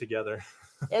mushes it together.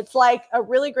 It's like a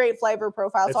really great flavor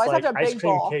profile. It's so I always like have to have a big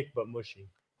bowl. Ice cream cake, but mushy.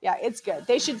 Yeah, it's good.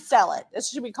 They should sell it. This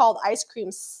should be called ice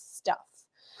cream stuff.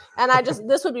 And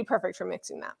this would be perfect for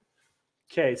mixing that.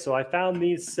 Okay, so I found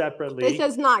these separately. It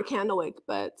says not Candlewick,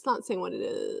 but it's not saying what it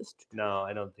is. No,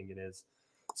 I don't think it is.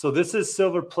 So this is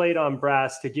silver plate on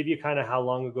brass. To give you kind of how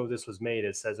long ago this was made,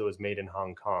 it says it was made in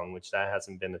Hong Kong, which that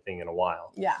hasn't been a thing in a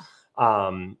while. Yeah.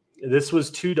 This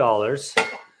was $2,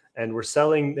 and we're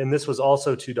selling, and this was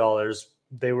also $2.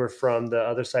 They were from the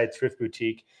other side thrift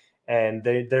boutique, and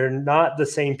they're not the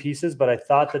same pieces, but I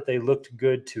thought that they looked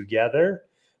good together.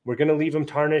 We're going to leave them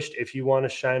tarnished. If you want to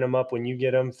shine them up when you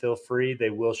get them, feel free. They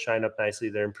will shine up nicely.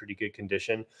 They're in pretty good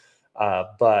condition.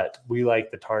 But we like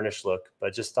the tarnished look,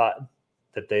 but just thought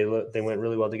that they went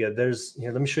really well together.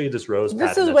 Here, let me show you this rose pattern.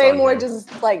 This is way more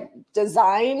just like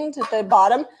designed at the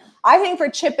bottom. I think for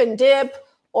chip and dip,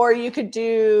 or you could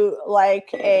do like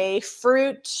a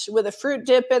fruit with a fruit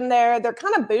dip in there. They're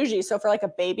kind of bougie. So for like a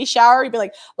baby shower, you'd be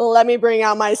like, let me bring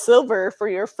out my silver for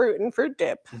your fruit and fruit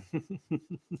dip.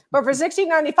 But for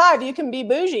 $16.95, you can be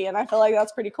bougie. And I feel like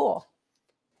that's pretty cool.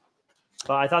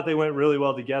 Well, I thought they went really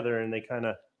well together, and they kind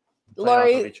of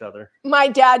play off of each other. My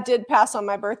dad did pass on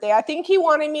my birthday. I think he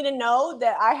wanted me to know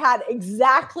that I had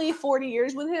exactly 40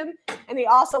 years with him. And he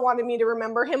also wanted me to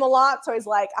remember him a lot. So he's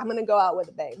like, I'm going to go out with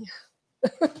a bang.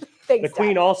 Thanks, the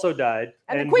Queen also died.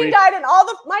 And the Queen died, and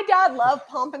my dad loved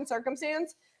pomp and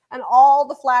circumstance, and all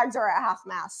the flags are at half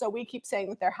mast. So we keep saying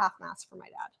that they're half mast for my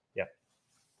dad. Yeah.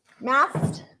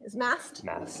 Mast is mast?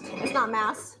 Mast. It's not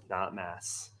mass. Not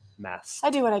mass. Mast.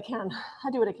 I do what I can.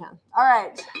 All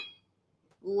right.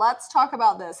 Let's talk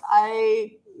about this.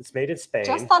 It's made in Spain.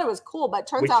 Just thought it was cool, but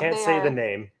turns out we can't say the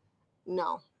name.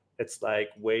 No. It's like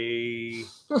Waiter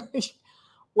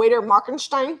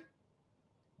Markenstein.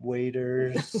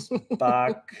 Waiters,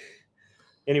 Bach.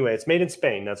 Anyway, it's made in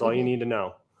Spain. That's all you need to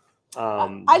know.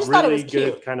 I just really thought it was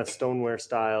good, cute. Kind of stoneware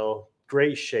style.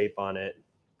 Great shape on it.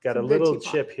 Got a little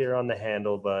chip here on the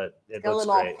handle, but it looks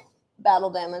great. Battle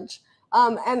damage.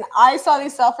 And I saw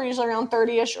these sell for usually around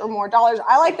 $30-ish or more dollars.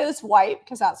 I like this white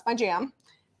because that's my jam.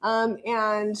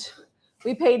 And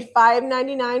we paid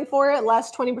 $5.99 for it,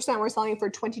 less 20%. We're selling it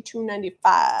for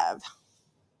 $22.95.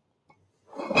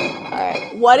 All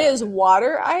right. What is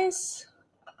water ice?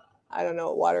 I don't know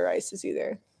what water ice is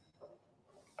either.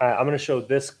 All right, I'm going to show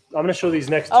this. I'm going to show these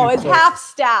next two. Oh, it's half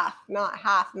staff, not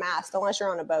half mast, unless you're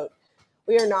on a boat.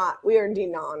 We are not. We are indeed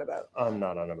not on a boat. I'm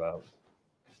not on a boat.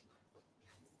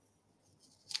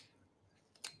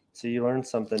 So you learned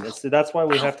something. That's why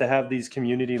we have to have these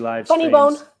community live streams. Funny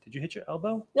bone. Did you hit your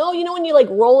elbow? No, you know when you like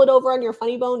roll it over on your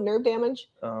funny bone, nerve damage?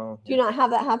 Oh. Do you not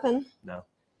have that happen? No.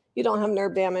 You don't have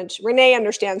nerve damage. Renee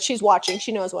understands. She's watching.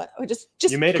 She knows what. Just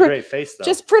you made a great face, though.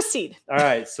 Just proceed. All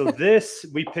right. So this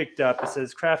we picked up. It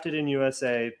says crafted in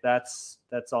USA. That's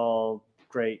all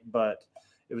great, but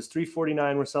it was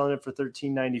 $3.49. We're selling it for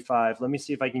 $13.95. Let me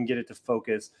see if I can get it to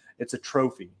focus. It's a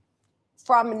trophy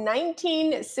from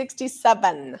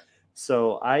 1967.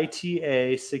 So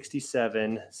ITA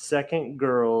 67, second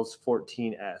girls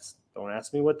 14S. Don't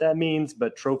ask me what that means,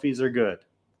 but trophies are good.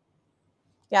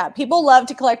 Yeah, people love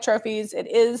to collect trophies. It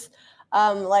is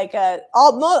like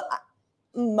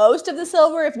most of the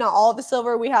silver, if not all of the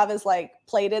silver we have is like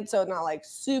plated, so not like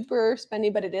super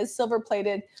spendy, but it is silver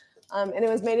plated, and it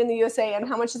was made in the USA. And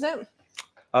how much is it?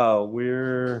 Oh,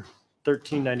 we're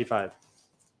 $13.95.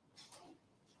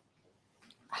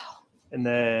 And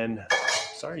then,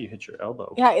 sorry you hit your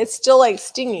elbow. Yeah, it's still like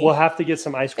stingy. We'll have to get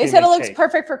some ice cream. They said it looks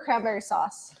perfect for cranberry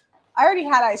sauce. I already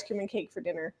had ice cream and cake for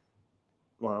dinner.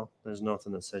 Well, there's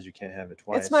nothing that says you can't have it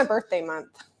twice. It's my birthday month.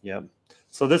 Yep.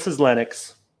 So this is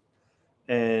Lennox,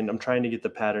 and I'm trying to get the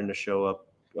pattern to show up.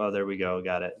 Oh, there we go.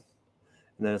 Got it.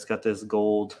 And then it's got this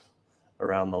gold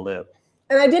around the lip.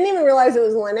 And I didn't even realize it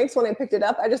was Lennox when I picked it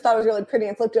up. I just thought it was really pretty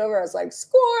and flipped over. I was like,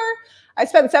 score. I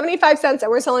spent 75 cents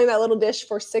and we're selling that little dish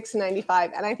for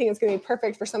 $6.95. And I think it's going to be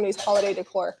perfect for somebody's holiday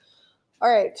decor. All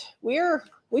right. We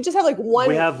just have like one.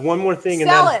 We have one more thing.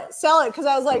 Sell it. Because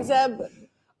I was like, Zeb.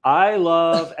 I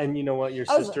love, and you know what? Your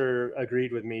I was- sister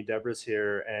agreed with me. Deborah's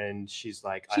here, and she's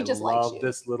like, She I just likes love you.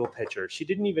 this little picture. She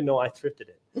didn't even know I thrifted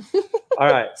it. All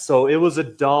right, so it was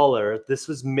 $1. This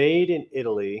was made in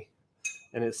Italy,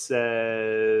 and it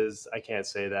says, I can't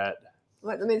say that.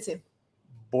 What? Let me see.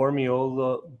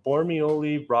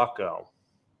 Bormioli Rocco.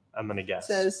 I'm gonna guess.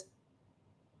 It says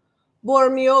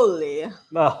Bormioli.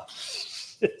 Oh,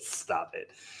 stop it.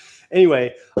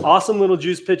 Anyway, awesome little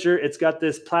juice pitcher. It's got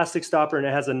this plastic stopper and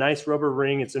it has a nice rubber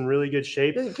ring. It's in really good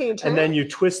shape. Can you turn And then it? you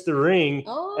twist the ring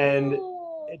and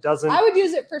it doesn't. I would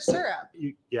use it for syrup.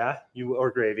 You or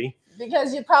gravy.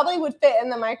 Because you probably would fit in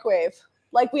the microwave.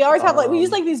 Like we always have, like we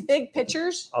use like these big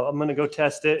pitchers. I'm gonna go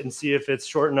test it and see if it's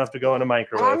short enough to go in a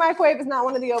microwave. Our microwave is not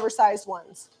one of the oversized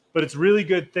ones. But it's really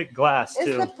good, thick glass too.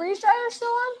 Is the freeze dryer still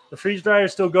on? The freeze dryer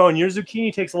is still going. Your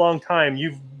zucchini takes a long time.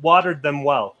 You've watered them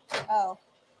well. Oh,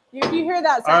 you hear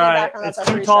that sound All in the right, background? That's it's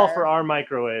our too freeze tall dryer. for our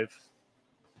microwave.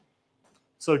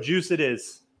 So juice it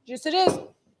is. Juice it is.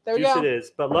 There we Juice go. it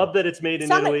is. But love that it's made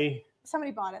in Italy.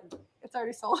 Somebody bought it. It's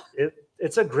already sold.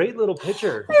 It's a great little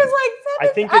pitcher. I was like,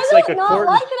 I think it's like a not quart.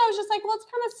 like it. I was just like, well, it's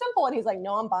kind of simple. And he's like,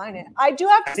 no, I'm buying it. I do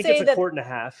have I to think say it's a that quart and a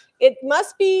half. it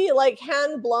must be like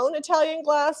hand blown Italian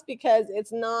glass because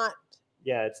it's not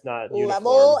Yeah, it's not level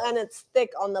uniform. and it's thick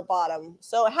on the bottom.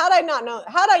 So had I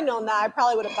known that, I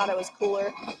probably would have thought it was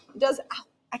cooler. It does.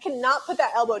 I cannot put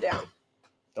that elbow down.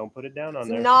 Don't put it down on It's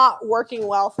there. not working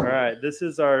well for All me. right, this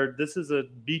is a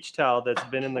beach towel that's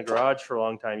been in the garage for a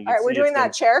long time. You can All right, we're see doing it's been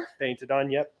that chair. painted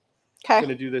on. Yep. I'm Okay.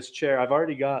 gonna do this chair. I've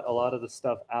already got a lot of the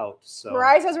stuff out. So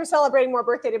Mariah says we're celebrating more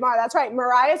birthday tomorrow. That's right.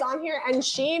 Mariah's on here and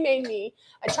she made me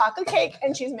a chocolate cake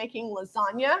and she's making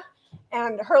lasagna.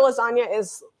 And her lasagna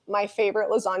is my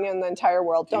favorite lasagna in the entire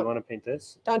world. do you want to paint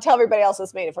this? Don't tell everybody else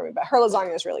that's made it for me, but her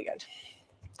lasagna is really good.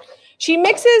 She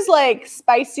mixes like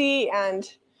spicy and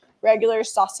regular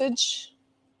sausage.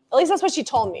 At least that's what she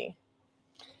told me.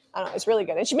 I don't know. It's really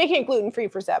good. And she's making it gluten-free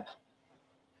for Zeb.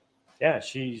 Yeah,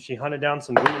 she hunted down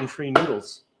some gluten-free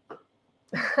noodles.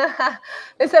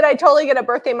 They said I totally get a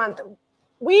birthday month.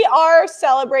 We are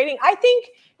celebrating. I think,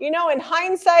 in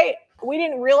hindsight, we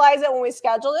didn't realize it when we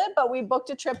scheduled it, but we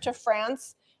booked a trip to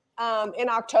France in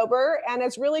October, and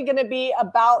it's really going to be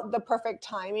about the perfect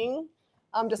timing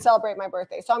to celebrate my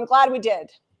birthday. So I'm glad we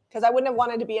did, because I wouldn't have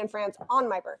wanted to be in France on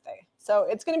my birthday. So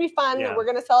it's going to be fun. Yeah. We're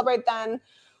going to celebrate then.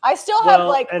 I still have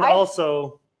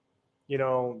also,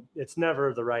 it's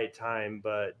never the right time,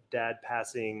 but Dad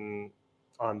passing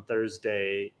on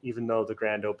Thursday, even though the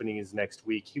grand opening is next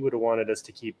week, he would have wanted us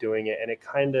to keep doing it. And it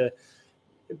kind of,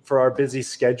 for our busy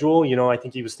schedule, I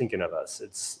think he was thinking of us.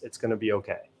 It's going to be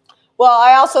okay. Well,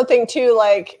 I also think too,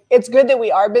 it's good that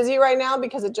we are busy right now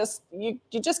because it just, you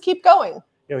just keep going.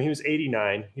 He was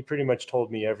 89. He pretty much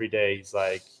told me every day, he's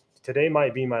like, today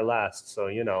might be my last. So,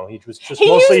 he was just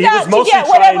mostly get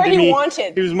whatever he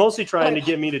wanted. He was mostly trying to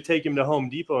get me to take him to Home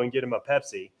Depot and get him a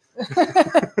Pepsi.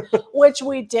 Which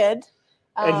we did.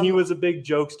 And he was a big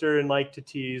jokester and liked to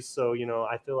tease. So,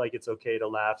 I feel like it's okay to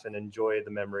laugh and enjoy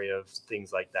the memory of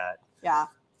things like that. Yeah,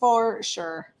 for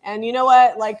sure. And you know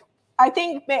what? I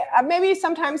think maybe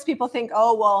sometimes people think,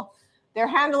 oh, well, they're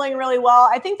handling really well.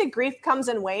 I think the grief comes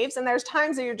in waves. And there's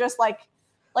times that you're just like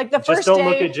the first day. Just don't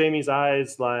look at Jamie's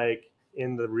eyes like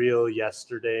in the real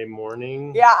yesterday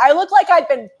morning. Yeah, I look like I'd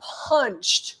been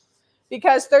punched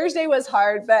because Thursday was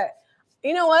hard. But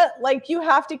you know what? You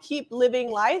have to keep living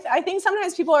life. I think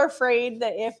sometimes people are afraid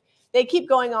that if they keep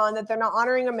going on, that they're not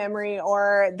honoring a memory,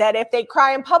 or that if they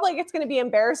cry in public, it's going to be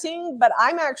embarrassing. But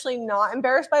I'm actually not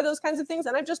embarrassed by those kinds of things.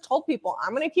 And I've just told people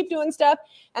I'm going to keep doing stuff.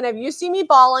 And if you see me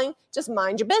bawling, just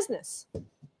mind your business.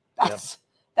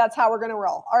 That's how we're going to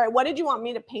roll. All right. What did you want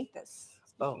me to paint this?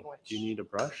 Oh, do you need a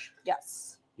brush?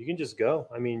 Yes. You can just go.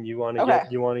 I mean, you want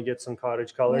to get some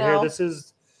cottage color No. here.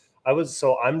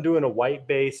 I'm doing a white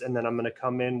base, and then I'm going to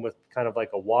come in with kind of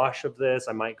like a wash of this.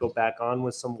 I might go back on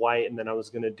with some white, and then I was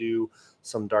going to do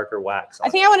some darker wax. I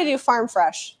think I want to do Farm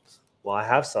Fresh. Well, I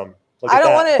have some. I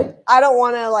don't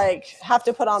want to have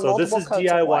to put on multiple coats. So this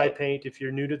is of DIY white. paint. If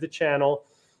you're new to the channel,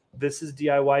 this is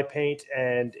DIY paint,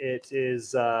 and it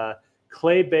is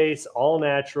clay base, all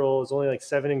natural. There's only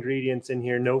 7 ingredients in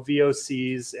here, no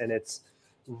VOCs, and it's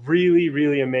really,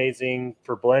 really amazing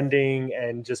for blending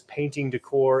and just painting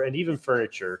decor and even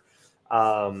furniture.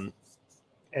 And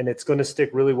it's going to stick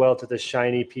really well to this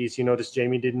shiny piece. You notice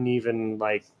Jamie didn't even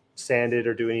sand it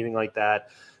or do anything like that.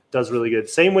 Does really good.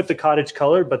 Same with the cottage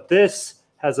color, but this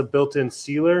has a built-in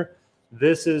sealer.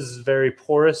 This is very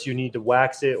porous. You need to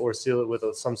wax it or seal it with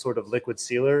some sort of liquid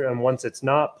sealer. And once it's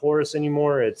not porous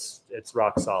anymore, it's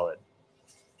rock solid.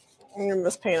 I'm going to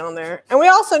just paint on there. And we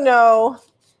also know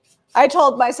I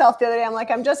told myself the other day, I'm like,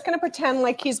 I'm just going to pretend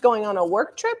like he's going on a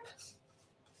work trip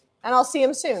and I'll see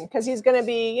him soon because he's going to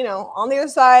be, you know, on the other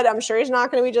side. I'm sure he's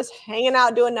not going to be just hanging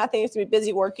out doing nothing. He's going to be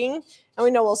busy working and we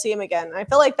know we'll see him again. And I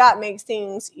feel like that makes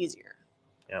things easier.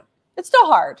 Yeah. It's still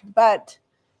hard, but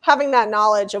having that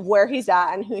knowledge of where he's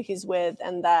at and who he's with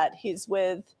and that he's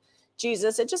with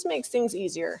Jesus, it just makes things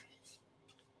easier.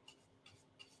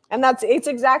 And it's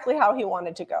exactly how he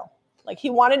wanted to go. Like he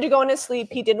wanted to go in his sleep.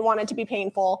 He didn't want it to be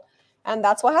painful. And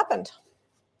that's what happened.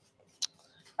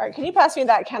 All right, can you pass me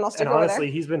that candlestick over there? And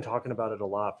honestly, he's been talking about it a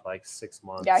lot for like 6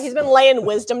 months. Yeah, he's been laying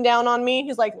wisdom down on me.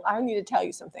 He's like, I need to tell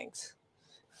you some things.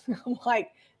 I'm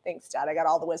like, thanks, Dad. I got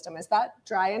all the wisdom. Is that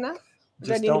dry enough?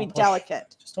 Do I need to be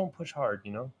delicate? Just don't push hard,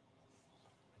 you know?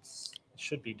 It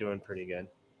should be doing pretty good.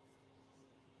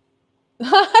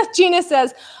 Gina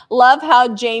says, love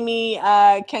how Jamie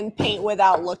can paint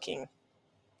without looking.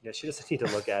 Yeah, she doesn't need to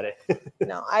look at it.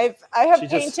 No, I have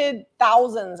painted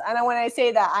thousands. And when I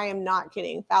say that, I am not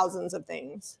kidding. Thousands of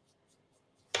things.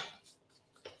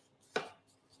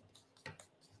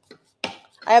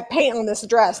 I have paint on this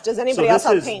dress. Does anybody else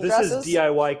have paint dresses? This is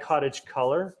DIY cottage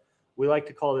color. We like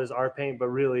to call this our paint, but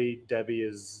really Debbie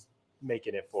is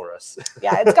making it for us.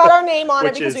 Yeah, it's got our name on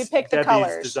it because we picked the colors.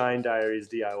 Debbie's Design Diaries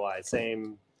DIY.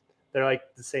 Same. They're like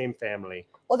the same family.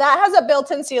 Well, that has a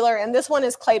built-in sealer, and this one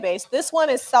is clay-based. This one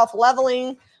is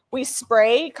self-leveling. We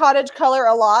spray cottage color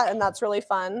a lot, and that's really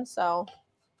fun. So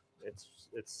it's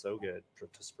so good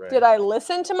to spray. Did I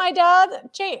listen to my dad?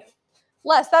 Jane,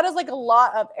 Les, that is like a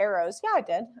lot of arrows. Yeah, I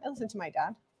did. I listened to my dad.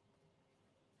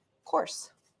 Of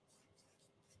course.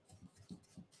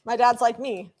 My dad's like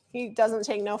me. He doesn't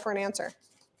take no for an answer.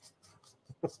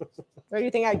 Where do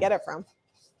you think I get it from?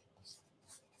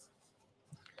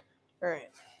 All right.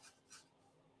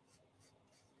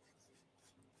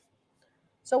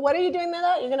 So what are you doing with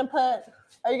that?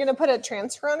 Are you gonna put a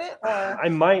transfer on it? Or I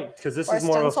might, because this is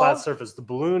more of a flat surface. The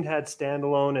balloon had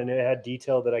standalone and it had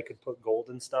detail that I could put gold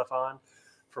and stuff on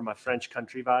for my French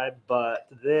country vibe. But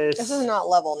this is not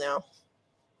level now.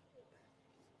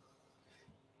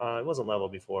 It wasn't level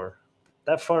before.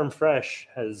 That Farm Fresh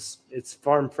it's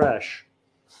Farm Fresh.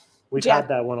 We've had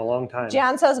that one a long time.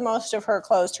 Jan says most of her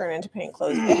clothes turn into paint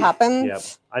clothes. It happens. Yep.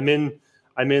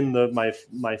 I'm in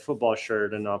my football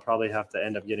shirt, and I'll probably have to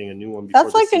end up getting a new one.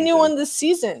 That's like a new one this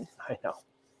season. I know.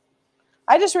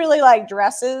 I just really like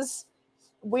dresses.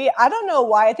 I don't know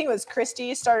why. I think it was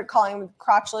Christy started calling them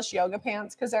crotchless yoga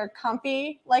pants because they're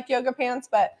comfy like yoga pants,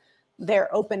 but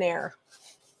they're open air.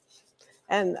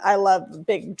 And I love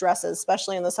big dresses,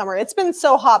 especially in the summer. It's been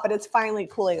so hot, but it's finally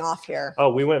cooling off here. Oh,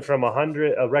 we went from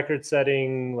a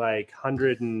record-setting like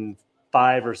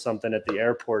 105 or something at the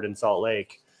airport in Salt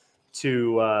Lake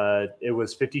to it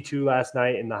was 52 last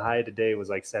night, and the high today was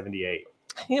like 78.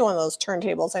 I need one of those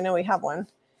turntables. I know we have one.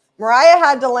 Mariah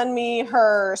had to lend me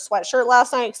her sweatshirt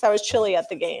last night because I was chilly at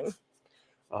the game.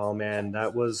 Oh, man,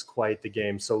 that was quite the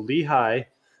game. So Lehigh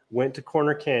went to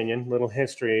Corner Canyon. Little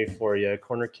history for you.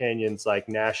 Corner Canyon's like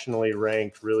nationally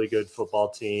ranked, really good football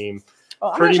team.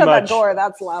 Oh, I'm going to shut that door.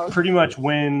 That's loud. Pretty much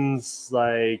wins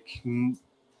like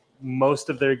most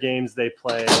of their games they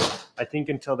play. I think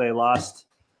until they lost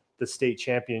the state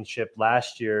championship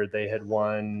last year, they had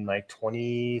won like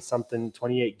 28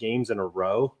 games in a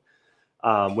row,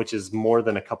 which is more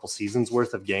than a couple seasons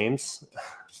worth of games.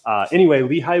 Anyway,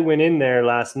 Lehigh went in there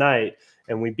last night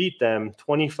and we beat them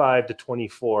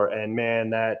 25-24. And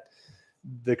man,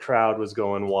 the crowd was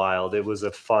going wild. It was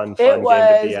a fun game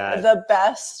to be at. It was the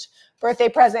best birthday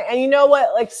present. And you know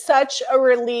what? Like such a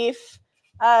relief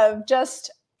of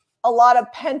just a lot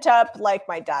of pent up, like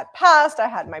my dad passed, I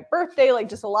had my birthday, like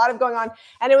just a lot of going on.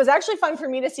 And it was actually fun for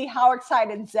me to see how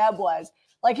excited Zeb was.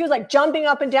 Like he was like jumping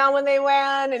up and down when they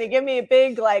won, and he gave me a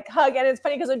big like hug. And it's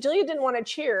funny because Odelia didn't want to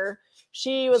cheer.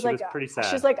 She was pretty sad.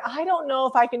 She's like, I don't know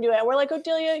if I can do it. And we're like,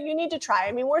 Odelia, you need to try.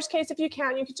 I mean, worst case, if you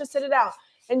can't, you could just sit it out.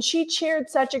 And she cheered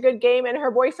such a good game. And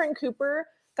her boyfriend Cooper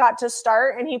got to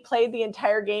start, and he played the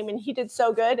entire game, and he did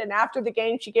so good. And after the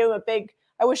game, she gave him a big,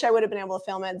 I wish I would have been able to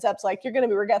film it. Zeb's like, you're going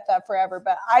to regret that forever.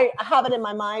 But I have it in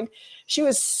my mind. She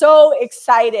was so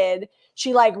excited.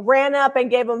 She like ran up and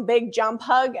gave him a big jump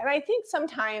hug. And I think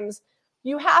sometimes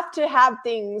you have to have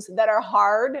things that are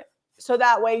hard so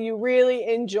that way you really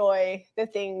enjoy the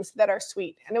things that are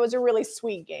sweet. And it was a really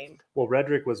sweet game. Well,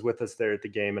 Redrick was with us there at the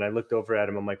game, and I looked over at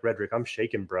him. I'm like, Redrick, I'm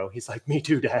shaking, bro. He's like, me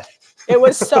too, Dad. It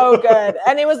was so good.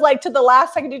 And it was like to the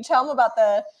last second. Did you tell him about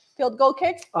the field goal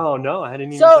kick? Oh, no, I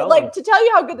didn't even tell him. To tell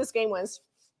you how good this game was,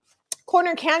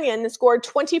 Corner Canyon scored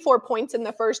 24 points in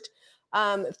the first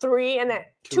 3 and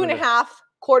 2.5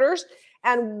 quarters.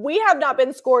 And we have not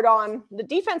been scored on. The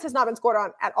defense has not been scored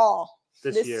on at all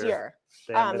this year.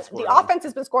 They haven't been scored The on. offense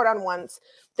has been scored on once.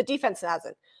 The defense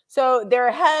hasn't. So they're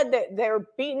ahead. They're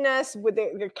beating us.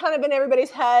 They're kind of in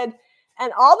everybody's head.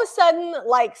 And all of a sudden,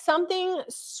 like something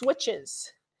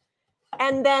switches.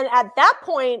 And then at that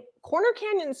point, Corner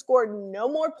Canyon scored no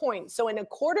more points. So in a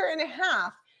quarter and a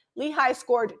half, Lehigh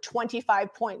scored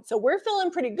 25 points. So we're feeling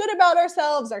pretty good about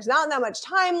ourselves. There's not that much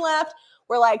time left.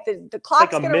 We're like, the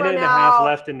clock's going to run out. Like a minute and a half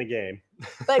left in the game.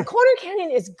 But Corner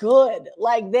Canyon is good.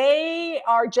 Like they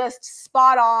are just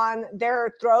spot on.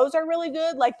 Their throws are really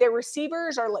good. Like their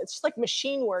receivers are, it's just like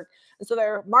machine work. And so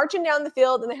they're marching down the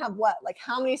field and they have what? Like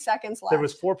how many seconds left? There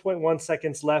was 4.1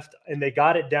 seconds left and they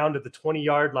got it down to the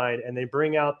 20-yard line and they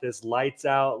bring out this lights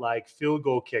out like field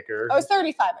goal kicker. Oh, it's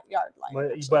 35-yard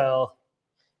line. Well,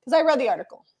 because I read the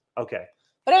article. Okay.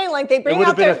 But anyway, like they bring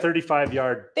out their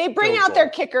 35-yard. They bring out their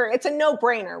kicker. It's a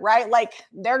no-brainer, right? Like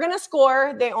they're going to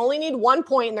score. They only need 1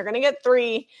 point and they're going to get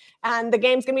 3 and the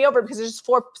game's going to be over because there's just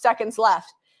 4 seconds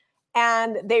left.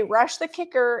 And they rush the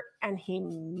kicker and he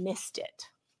missed it.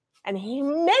 And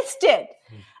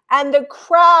the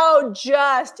crowd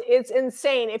just, it's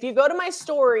insane. If you go to my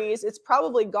stories, it's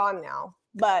probably gone now,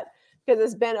 but because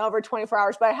it's been over 24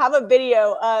 hours, but I have a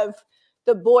video of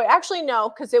the boy. Actually, no,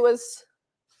 because it was,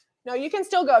 no, you can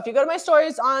still go. If you go to my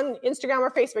stories on Instagram or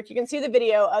Facebook, you can see the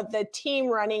video of the team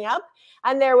running up.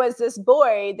 And there was this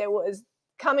boy that was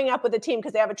coming up with the team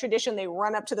because they have a tradition. They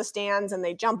run up to the stands and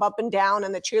they jump up and down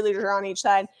and the cheerleaders are on each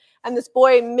side. And this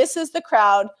boy misses the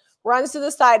crowd, runs to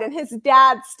the side, and his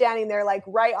dad's standing there like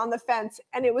right on the fence.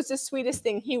 And it was the sweetest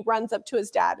thing. He runs up to his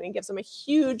dad and he gives him a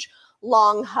huge,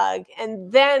 long hug.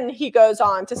 And then he goes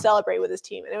on to celebrate with his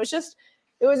team. And it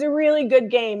was a really good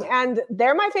game. And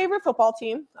they're my favorite football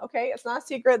team. Okay. It's not a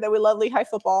secret that we love Lehigh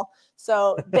football.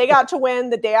 So they got to win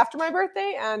the day after my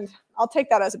birthday. And I'll take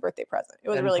that as a birthday present. It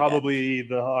was really probably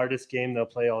the hardest game they'll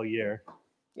play all year.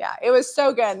 Yeah, it was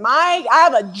so good. I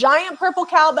have a giant purple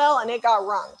cowbell and it got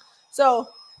rung. So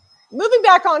moving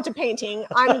back on to painting,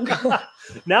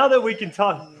 now that we can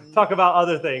talk about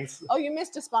other things. Oh, you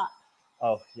missed a spot.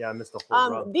 Oh yeah, I missed a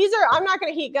whole run. I'm not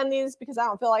going to heat gun these because I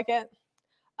don't feel like it.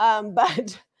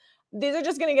 But these are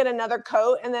just going to get another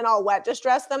coat and then I'll wet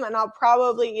distress them and I'll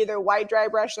probably either white dry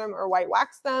brush them or white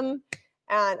wax them.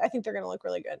 And I think they're going to look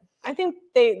really good. I think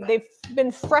they've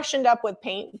been freshened up with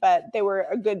paint, but they were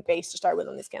a good base to start with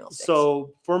on these candlesticks.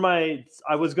 So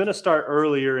I was going to start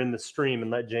earlier in the stream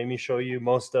and let Jamie show you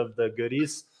most of the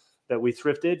goodies that we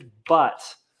thrifted, but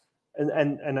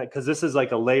and because this is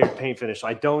like a layered paint finish,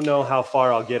 I don't know how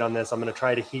far I'll get on this. I'm going to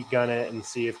try to heat gun it and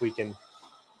see if we can.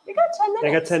 You got 10 minutes.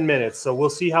 I got 10 minutes, so we'll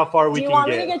see how far we can get. Do you want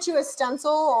me to get you a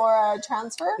stencil or a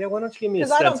transfer? Yeah, why don't you give me a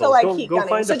stencil? Because I don't feel like heat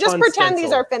gunning. So just pretend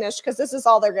these are finished because this is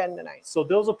all they're getting tonight. So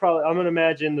those will probably, I'm going to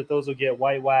imagine that those will get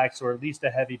white wax or at least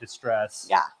a heavy distress.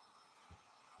 Yeah.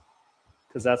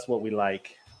 Because that's what we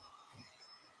like.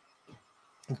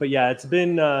 But yeah, it's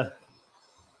been a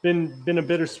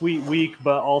bittersweet week,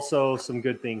 but also some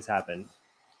good things happened.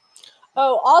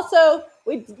 Oh, also,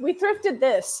 we thrifted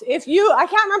this. I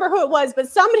can't remember who it was, but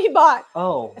somebody bought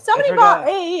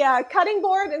a cutting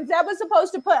board, and Zeb was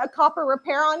supposed to put a copper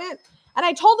repair on it. And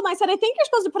I told him, I said, I think you're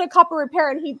supposed to put a copper repair,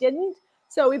 and he didn't.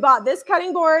 So we bought this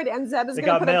cutting board, and Zeb is going to put it.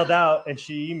 It got mailed out, and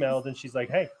she emailed, and she's like,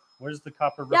 hey, where's the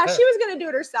copper repair? Yeah, she was going to do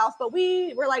it herself, but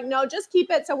we were like, no, just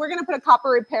keep it. So we're going to put a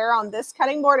copper repair on this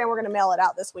cutting board, and we're going to mail it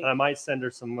out this week. And I might send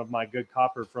her some of my good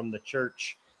copper from the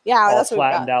church. Yeah, that's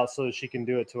flattened out so that she can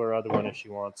do it to her other one if she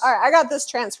wants. All right, I got this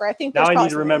transfer. I think now I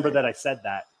need to remember that I said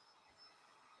that.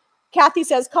 Kathy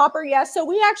says copper, yes. So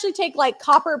we actually take like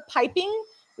copper piping.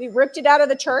 We ripped it out of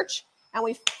the church and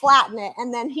we flatten it,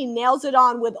 and then he nails it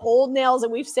on with old nails that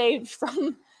we've saved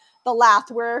from the lath.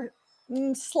 We're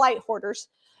slight hoarders,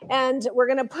 and we're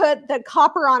gonna put the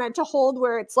copper on it to hold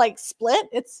where it's like split.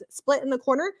 It's split in the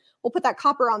corner. We'll put that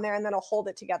copper on there, and then it'll hold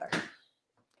it together.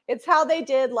 It's how they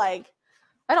did like.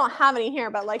 I don't have any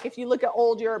here, but like if you look at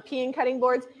old European cutting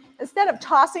boards, instead of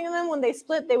tossing them when they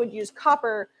split, they would use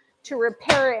copper to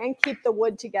repair it and keep the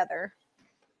wood together.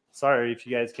 Sorry if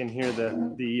you guys can hear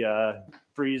the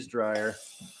freeze dryer.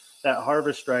 That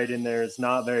harvest right in there is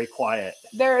not very quiet.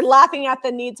 They're laughing at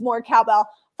the needs more cowbell.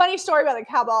 Funny story about the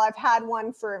cowbell. I've had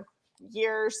one for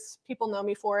years. People know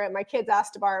me for it. My kids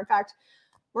asked to borrow. In fact,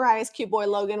 Mariah's cute boy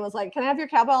Logan was like, can I have your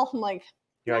cowbell? I'm like,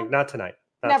 you're like, not tonight.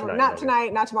 Never, not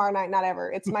tonight, not tomorrow night, not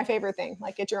ever. It's my favorite thing.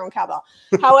 Like, get your own cowbell.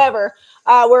 However,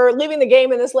 we're leaving the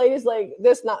game, and this lady's like,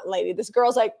 this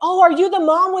girl's like, oh, are you the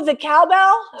mom with the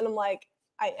cowbell? And I'm like,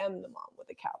 I am the mom with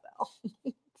the cowbell.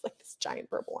 It's like this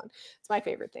giant purple one. It's my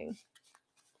favorite thing.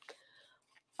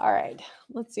 All right,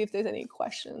 let's see if there's any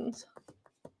questions.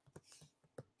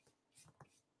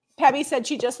 Pebby said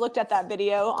she just looked at that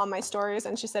video on my stories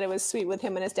and she said it was sweet with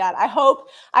him and his dad. I hope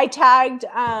I tagged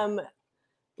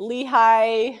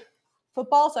Lehigh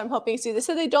football, so I'm hoping to see. They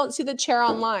said they don't see the chair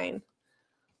online.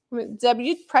 Deb,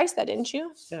 you priced that, didn't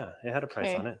you? Yeah, it had a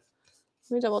price on it.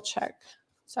 Let me double check.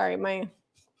 Sorry, my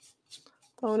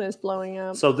phone is blowing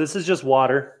up. So this is just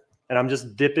water, and I'm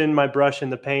just dipping my brush in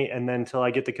the paint, and then until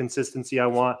I get the consistency I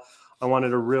want. I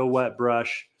wanted a real wet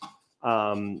brush.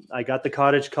 I got the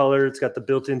cottage color. It's got the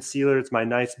built-in sealer. It's my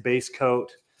nice base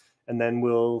coat. And then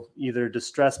we'll either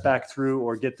distress back through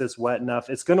or get this wet enough.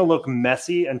 It's going to look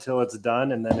messy until it's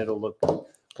done, and then it'll look,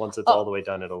 once it's all the way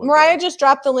done, it'll look Mariah good. just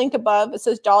dropped the link above. It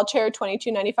says doll chair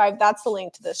 $22.95. That's the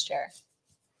link to this chair.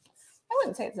 I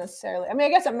wouldn't say it's necessarily. I mean, I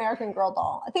guess American Girl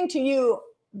doll. I think to you,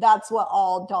 that's what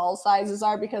all doll sizes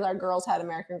are because our girls had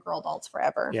American Girl dolls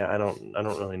forever. Yeah, I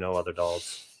don't really know other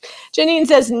dolls. Janine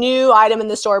says new item in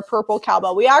the store, purple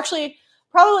cowbell. We actually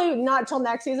probably not till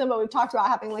next season, but we've talked about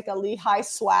having like a Lehigh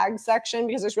swag section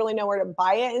because there's really nowhere to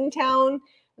buy it in town.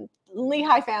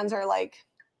 Lehigh fans are like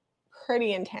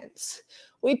pretty intense.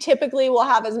 We typically will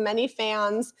have as many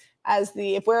fans as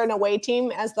if we're an away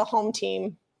team as the home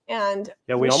team. And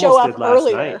yeah, we show almost up did last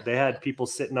earlier. night. They had people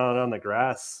sitting out on the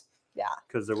grass. Yeah,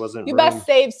 because there wasn't. You room. best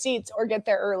save seats or get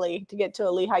there early to get to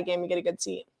a Lehigh game and get a good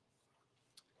seat.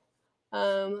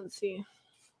 Let's see.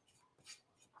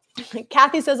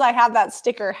 Kathy says I have that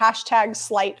sticker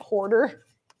 #slight hoarder.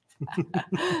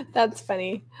 That's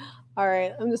funny. All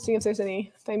right, I'm just seeing if there's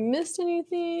if I missed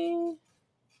anything.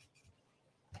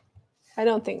 I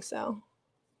don't think so.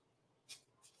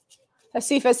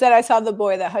 Asifa said I saw the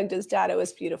boy that hugged his dad. It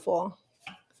was beautiful.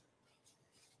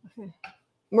 Okay.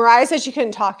 Mariah said she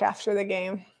couldn't talk after the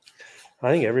game.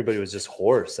 I think everybody was just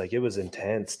hoarse. Like it was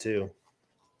intense too.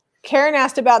 Karen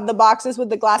asked about the boxes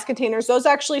with the glass containers. Those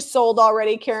actually sold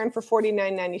already, Karen, for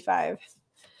 $49.95.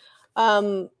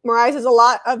 Mariah says a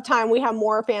lot of time we have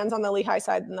more fans on the Lehigh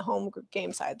side than the home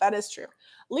game side. That is true.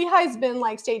 Lehigh's been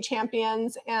like state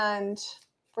champions and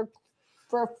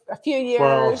for a few years.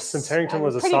 Well, since Harrington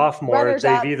was a sophomore,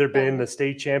 they've either been the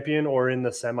state champion or in the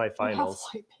semifinals.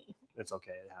 It's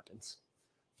okay. It happens.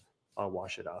 I'll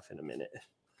wash it off in a minute.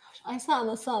 I sat in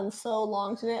the sun so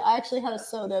long today. I actually had a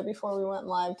soda before we went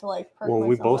live to like perk Well,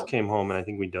 we both up. came home and I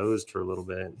think we dozed for a little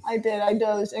bit. I did. I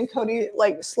dozed and Cody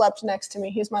like slept next to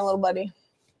me. He's my little buddy.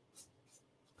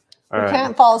 We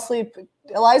can't fall asleep.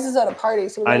 Eliza's at a party,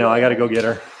 so I know. I got to go get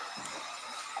her.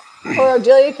 Or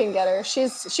Odelia can get her.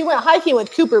 She went hiking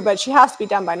with Cooper, but she has to be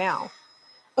done by now.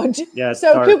 Yeah.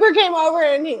 So dark. Cooper came over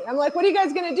and I'm like, "What are you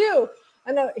guys gonna do?"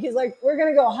 And he's like, "We're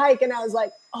gonna go hike." And I was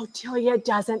like, "Odelia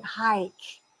doesn't hike."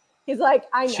 He's like,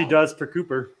 "I know." She does for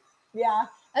Cooper. Yeah.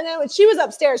 And then she was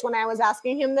upstairs when I was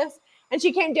asking him this, and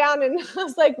she came down and I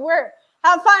was like,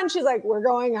 have fun." She's like, "We're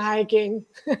going hiking."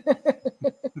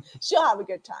 She'll have a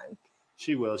good time.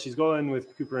 She will. She's going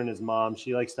with Cooper and his mom.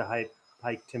 She likes to hike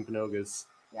Timpanogos,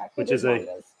 which is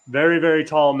a very, very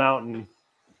tall mountain.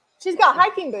 She's got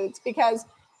hiking boots because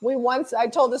I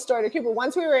told this story to Cooper.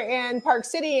 Once we were in Park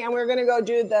City and we were going to go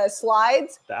do the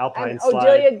slides. The Alpine and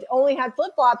slide. Odelia only had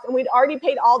flip-flops and we'd already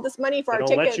paid all this money for our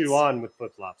tickets. They don't let you on with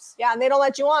flip-flops. Yeah, and they don't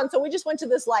let you on. So we just went to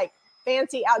this like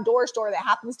fancy outdoor store that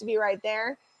happens to be right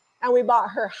there. And we bought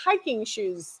her hiking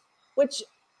shoes, which,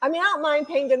 I mean, I don't mind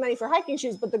paying good money for hiking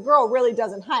shoes, but the girl really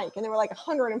doesn't hike. And they were like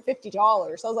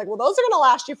 $150. So I was like, well, those are going to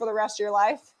last you for the rest of your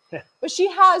life. But she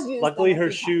has used. Luckily,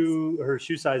 her shoe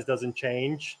size doesn't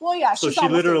change. Well, yeah. So she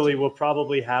literally will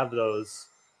probably have those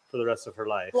for the rest of her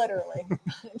life. Literally,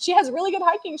 she has really good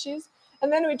hiking shoes. And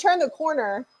then we turn the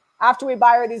corner after we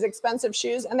buy her these expensive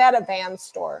shoes, and they had a Vans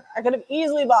store. I could have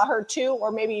easily bought her 2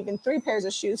 or maybe even 3 pairs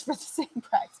of shoes for the same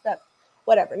price. But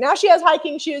whatever. Now she has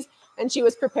hiking shoes, and she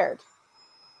was prepared.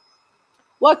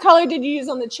 What color did you use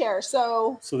on the chair?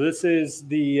 So this is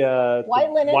the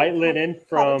white linen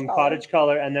from Cottage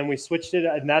Color, and then we switched it,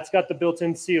 and that's got the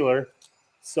built-in sealer.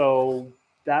 So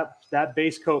that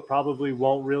base coat probably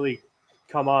won't really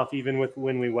come off even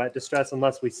when we wet distress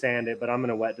unless we sand it, but I'm going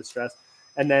to wet distress.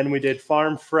 And then we did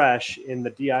Farm Fresh in the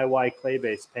DIY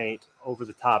clay-based paint over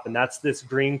the top, and that's this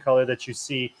green color that you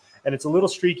see. And it's a little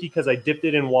streaky because I dipped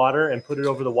it in water and put it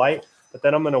over the white. But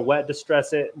then I'm going to wet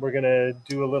distress it. We're going to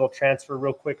do a little transfer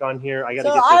real quick on here. I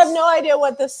have no idea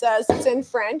what this says. It's in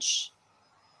French.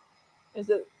 Is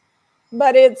it?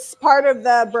 But it's part of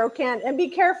the brocante. And be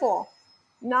careful.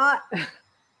 Not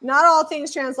all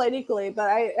things translate equally,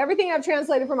 but everything I've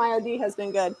translated from IOD has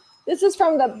been good. This is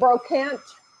from the brocante.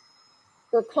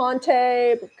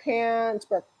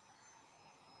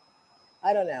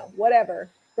 I don't know. Whatever.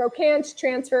 Brocante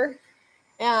transfer.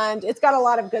 And it's got a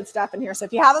lot of good stuff in here. So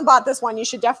if you haven't bought this one, you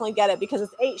should definitely get it because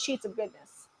it's 8 sheets of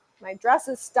goodness. My dress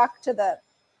is stuck to the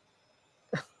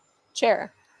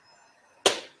chair.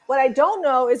 What I don't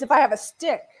know is if I have a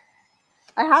stick.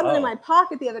 I had one in my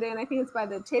pocket the other day, and I think it's by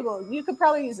the table. You could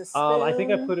probably use a spoon. I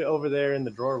think I put it over there in the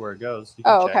drawer where it goes. You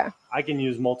can check. Okay. I can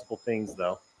use multiple things,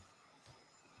 though.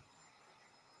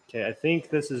 Okay, I think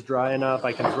this is dry enough.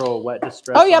 I can throw a wet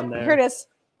distress on there. Oh, yep, here it is.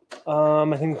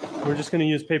 I think we're just going to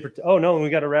use paper. Oh, no, we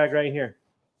got a rag right here.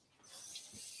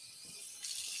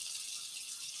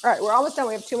 All right, we're almost done.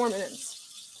 We have 2 more minutes.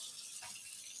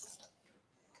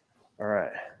 All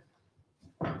right.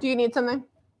 Do you need something?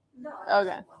 No.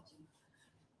 Okay.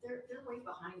 They're way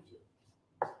behind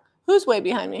you. Who's way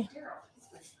behind me?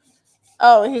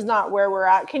 Oh, he's not where we're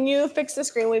at. Can you fix the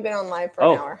screen? We've been on live for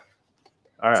an hour.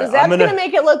 All right. So that's going to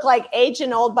make it look like age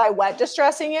and old by wet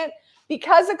distressing it.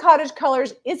 Because the cottage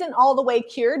colors isn't all the way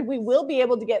cured, we will be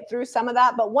able to get through some of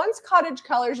that. But once cottage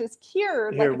colors is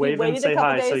cured, here, wave and say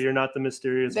hi, so you're not the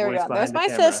mysterious voice behind the camera. There's my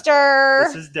sister.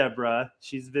 This is Deborah.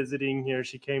 She's visiting here.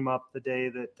 She came up the day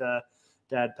that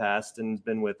Dad passed and has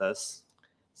been with us.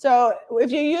 So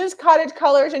if you use cottage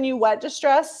colors and you wet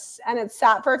distress and it's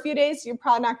sat for a few days, you're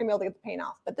probably not going to be able to get the paint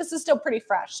off. But this is still pretty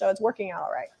fresh, so it's working out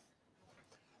all right.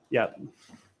 Yeah.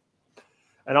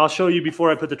 And I'll show you before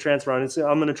I put the transfer on.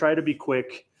 I'm going to try to be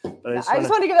quick. But I just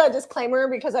want to give that a disclaimer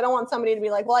because I don't want somebody to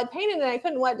be like, well, I painted and I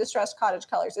couldn't wet distress cottage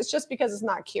colors. It's just because it's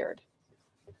not cured.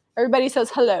 Everybody says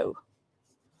hello.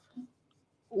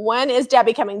 When is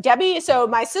Debbie coming? Debbie, so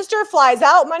my sister flies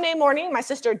out Monday morning. My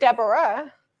sister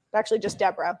Deborah, actually just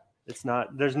Deborah. It's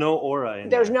not, there's no aura in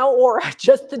There's there. no aura,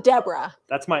 just the Deborah.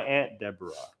 That's my Aunt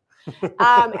Deborah.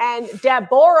 And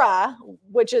Deborah,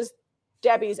 which is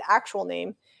Debbie's actual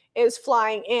name, is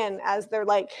flying in as they're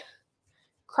like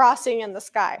crossing in the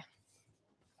sky.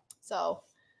 So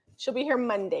she'll be here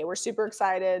Monday. We're super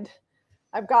excited.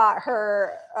 I've got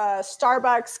her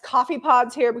Starbucks coffee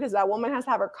pods here because that woman has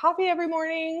to have her coffee every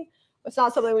morning. It's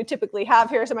not something we typically have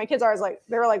here. So my kids are always like,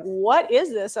 they were like, what is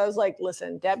this? I was like,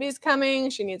 listen, Debbie's coming.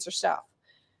 She needs her stuff.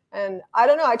 And I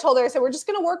don't know. I told her, I said, we're just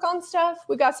going to work on stuff.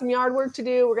 We got some yard work to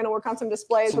do. We're going to work on some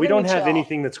displays. So we don't have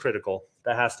anything that's critical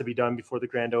that has to be done before the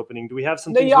grand opening. Do we have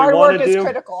some things we want to do? The yard work is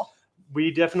critical. We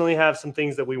definitely have some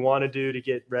things that we want to do to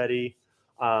get ready.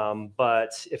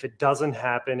 But if it doesn't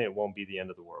happen, it won't be the end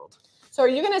of the world. So are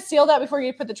you going to seal that before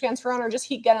you put the transfer on or just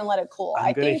heat gun and let it cool?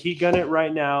 I'm going to heat gun it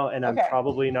right now, and I'm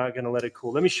probably not going to let it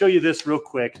cool. Let me show you this real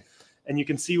quick. And you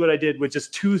can see what I did with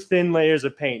just 2 thin layers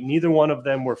of paint. Neither one of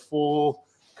them were full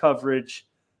coverage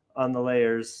on the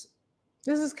layers.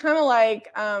 This is kind of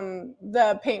like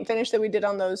the paint finish that we did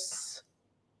on those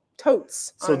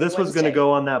totes. So this was going to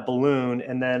go on that balloon,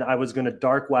 and then I was going to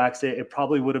dark wax it. It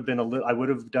probably would have been I would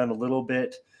have done a little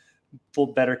bit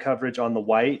better coverage on the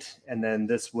white, and then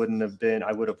this wouldn't have been,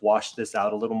 I would have washed this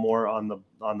out a little more on the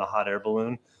hot air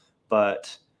balloon.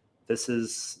 But this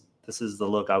is the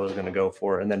look I was going to go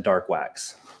for, and then dark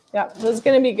wax. Yeah, this is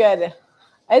going to be good.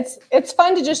 It's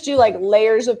fun to just do like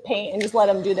layers of paint and just let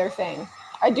them do their thing.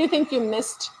 I do think you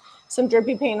missed some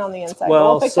drippy paint on the inside.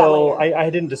 Well, so I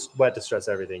didn't just wet distress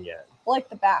everything yet. Like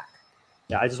the back.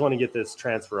 Yeah, I just want to get this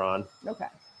transfer on. Okay.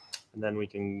 And then we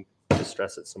can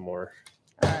distress it some more.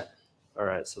 All right. All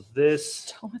right, so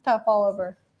this. Don't let that fall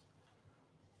over.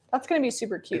 That's going to be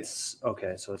super cute.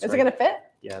 Okay, so it's. Is it going to fit?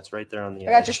 Yeah, it's right there on the edge.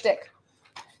 I got your stick.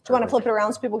 Do you want to flip it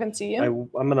around so people can see you?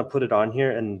 I'm going to put it on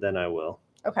here, and then I will.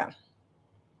 Okay.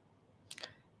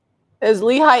 Is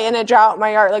Lehigh in a drought?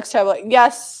 My yard looks terrible.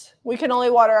 Yes, we can only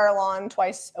water our lawn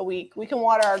twice a week. We can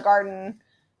water our garden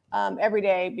every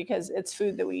day because it's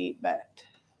food that we eat, but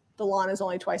the lawn is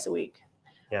only twice a week.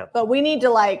 Yeah. But we need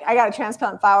to I got to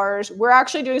transplant flowers. We're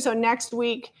actually doing so next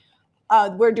week.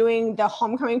 We're doing the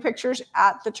homecoming pictures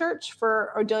at the church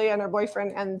for Odelia and her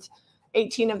boyfriend and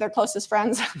 18 of their closest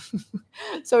friends.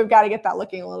 So we've got to get that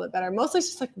looking a little bit better. Mostly it's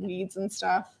just like weeds and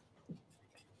stuff.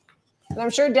 And I'm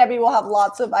sure Debbie will have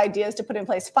lots of ideas to put in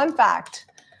place. Fun fact,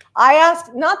 I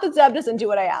asked, not that Zeb doesn't do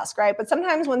what I ask, right? But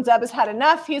sometimes when Zeb has had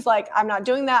enough, he's like, I'm not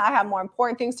doing that. I have more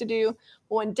important things to do.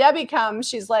 But when Debbie comes,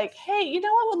 she's like, hey, you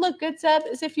know what would look good, Zeb,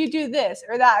 is if you do this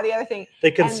or that or the other thing.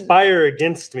 They conspire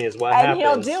against me is what happens. And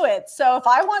he'll do it. So if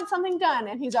I want something done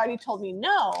and he's already told me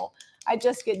no, I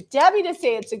just get Debbie to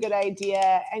say it's a good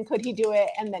idea and could he do it?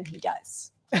 And then he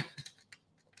does.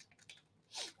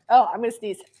 Oh, I'm going to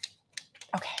sneeze.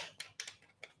 Okay.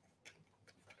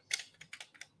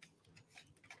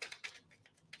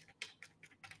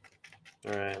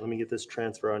 All right, let me get this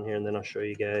transfer on here and then I'll show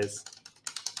you guys.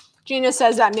 Gina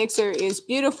says that mixer is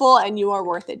beautiful and you are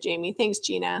worth it, Jamie. Thanks,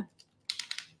 Gina.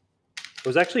 It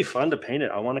was actually fun to paint it.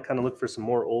 I want to kind of look for some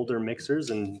more older mixers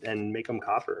and make them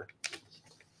copper.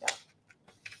 Yeah.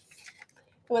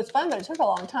 It was fun, but it took a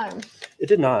long time. It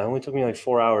did not. It only took me like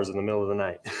 4 hours in the middle of the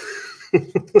night.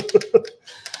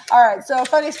 All right. So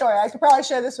funny story. I could probably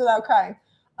share this without crying.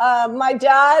 My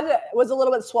dad was a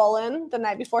little bit swollen the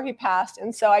night before he passed.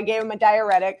 And so I gave him a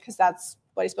diuretic because that's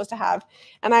what he's supposed to have.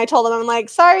 And I told him, I'm like,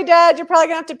 sorry, Dad, you're probably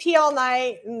going to have to pee all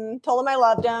night. And told him I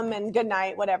loved him and good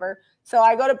night, whatever. So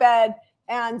I go to bed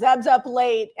and Zeb's up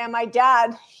late. And my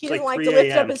dad, he doesn't like to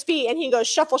lift up his feet. And he goes,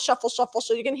 shuffle, shuffle, shuffle.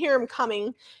 So you can hear him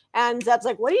coming. And Zeb's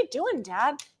like, what are you doing,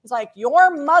 Dad? He's like,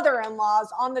 your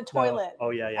mother-in-law's on the toilet. No. Oh,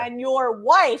 yeah. And your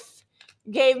wife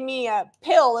gave me a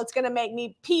pill that's going to make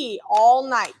me pee all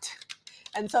night.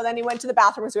 And so then he went to the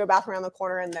bathroom, because we have a bathroom around the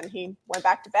corner, and then he went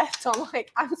back to bed. So I'm like,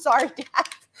 I'm sorry, Dad.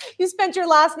 You spent your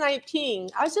last night peeing.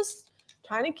 I was just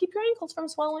trying to keep your ankles from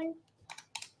swelling.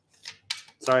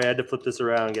 Sorry, I had to flip this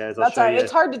around, guys. That's all right.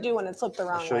 It's hard to do when it's flipped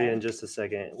around. I'll show you in just a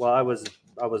second. Well, I was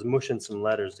mushing some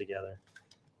letters together.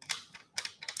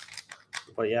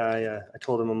 But yeah, I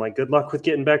told him, I'm like, good luck with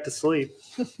getting back to sleep.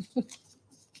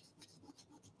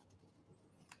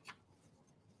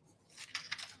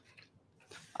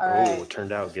 All right. Oh, it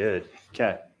turned out good.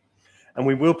 Okay. And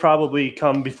we will probably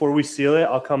come, before we seal it,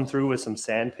 I'll come through with some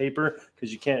sandpaper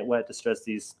because you can't wet distress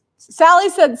these. Sally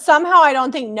said, somehow I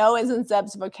don't think no is in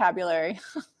Zeb's vocabulary.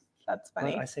 That's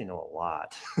funny. I say no a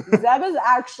lot. Zeb is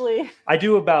actually. I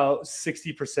do about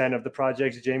 60% of the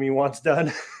projects Jamie wants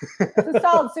done. It's a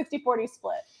solid 60-40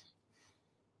 split.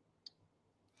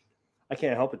 I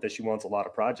can't help it that she wants a lot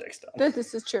of projects done.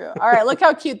 This is true. All right, look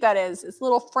how cute that is. It's a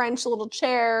little French little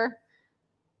chair.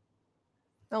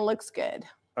 It looks good.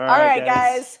 All right,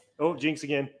 guys. Oh, jinx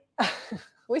again.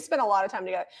 We spent a lot of time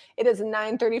together. It is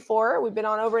 9:34. We've been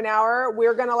on over an hour.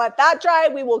 We're going to let that dry.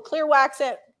 We will clear wax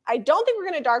it. I don't think we're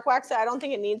going to dark wax it. I don't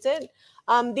think it needs it.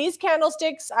 These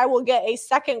candlesticks, I will get a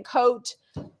second coat.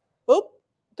 Oop,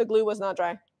 the glue was not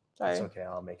dry. Sorry. It's okay.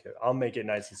 I'll make it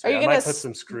nice and straight. I might put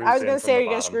some screws. I was going to say, are you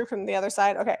going to screw from the other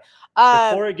side? Okay.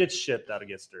 Before it gets shipped, that'll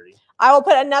get sturdy. I will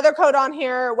put another coat on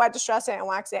here, wet distress it, and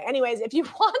wax it. Anyways, if you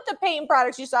want the paint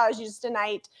products you saw us use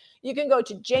tonight, you can go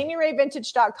to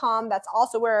JamieRayVintage.com. That's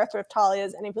also where our thrift haul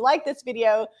is. And if you like this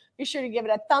video, be sure to give it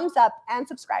a thumbs up and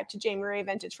subscribe to Jamie Ray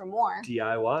Vintage for more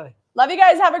DIY. Love you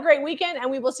guys. Have a great weekend. And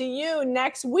we will see you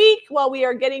next week while we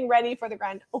are getting ready for the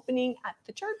grand opening at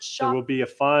the church shop. There will be a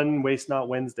fun Waste Not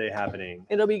Wednesday happening.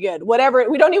 It'll be good. Whatever.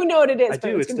 We don't even know what it is. I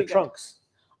do. It's the trunks.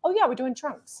 Oh, yeah. We're doing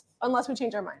trunks. Unless we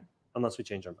change our mind. Unless we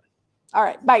change our mind. All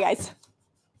right. Bye, guys.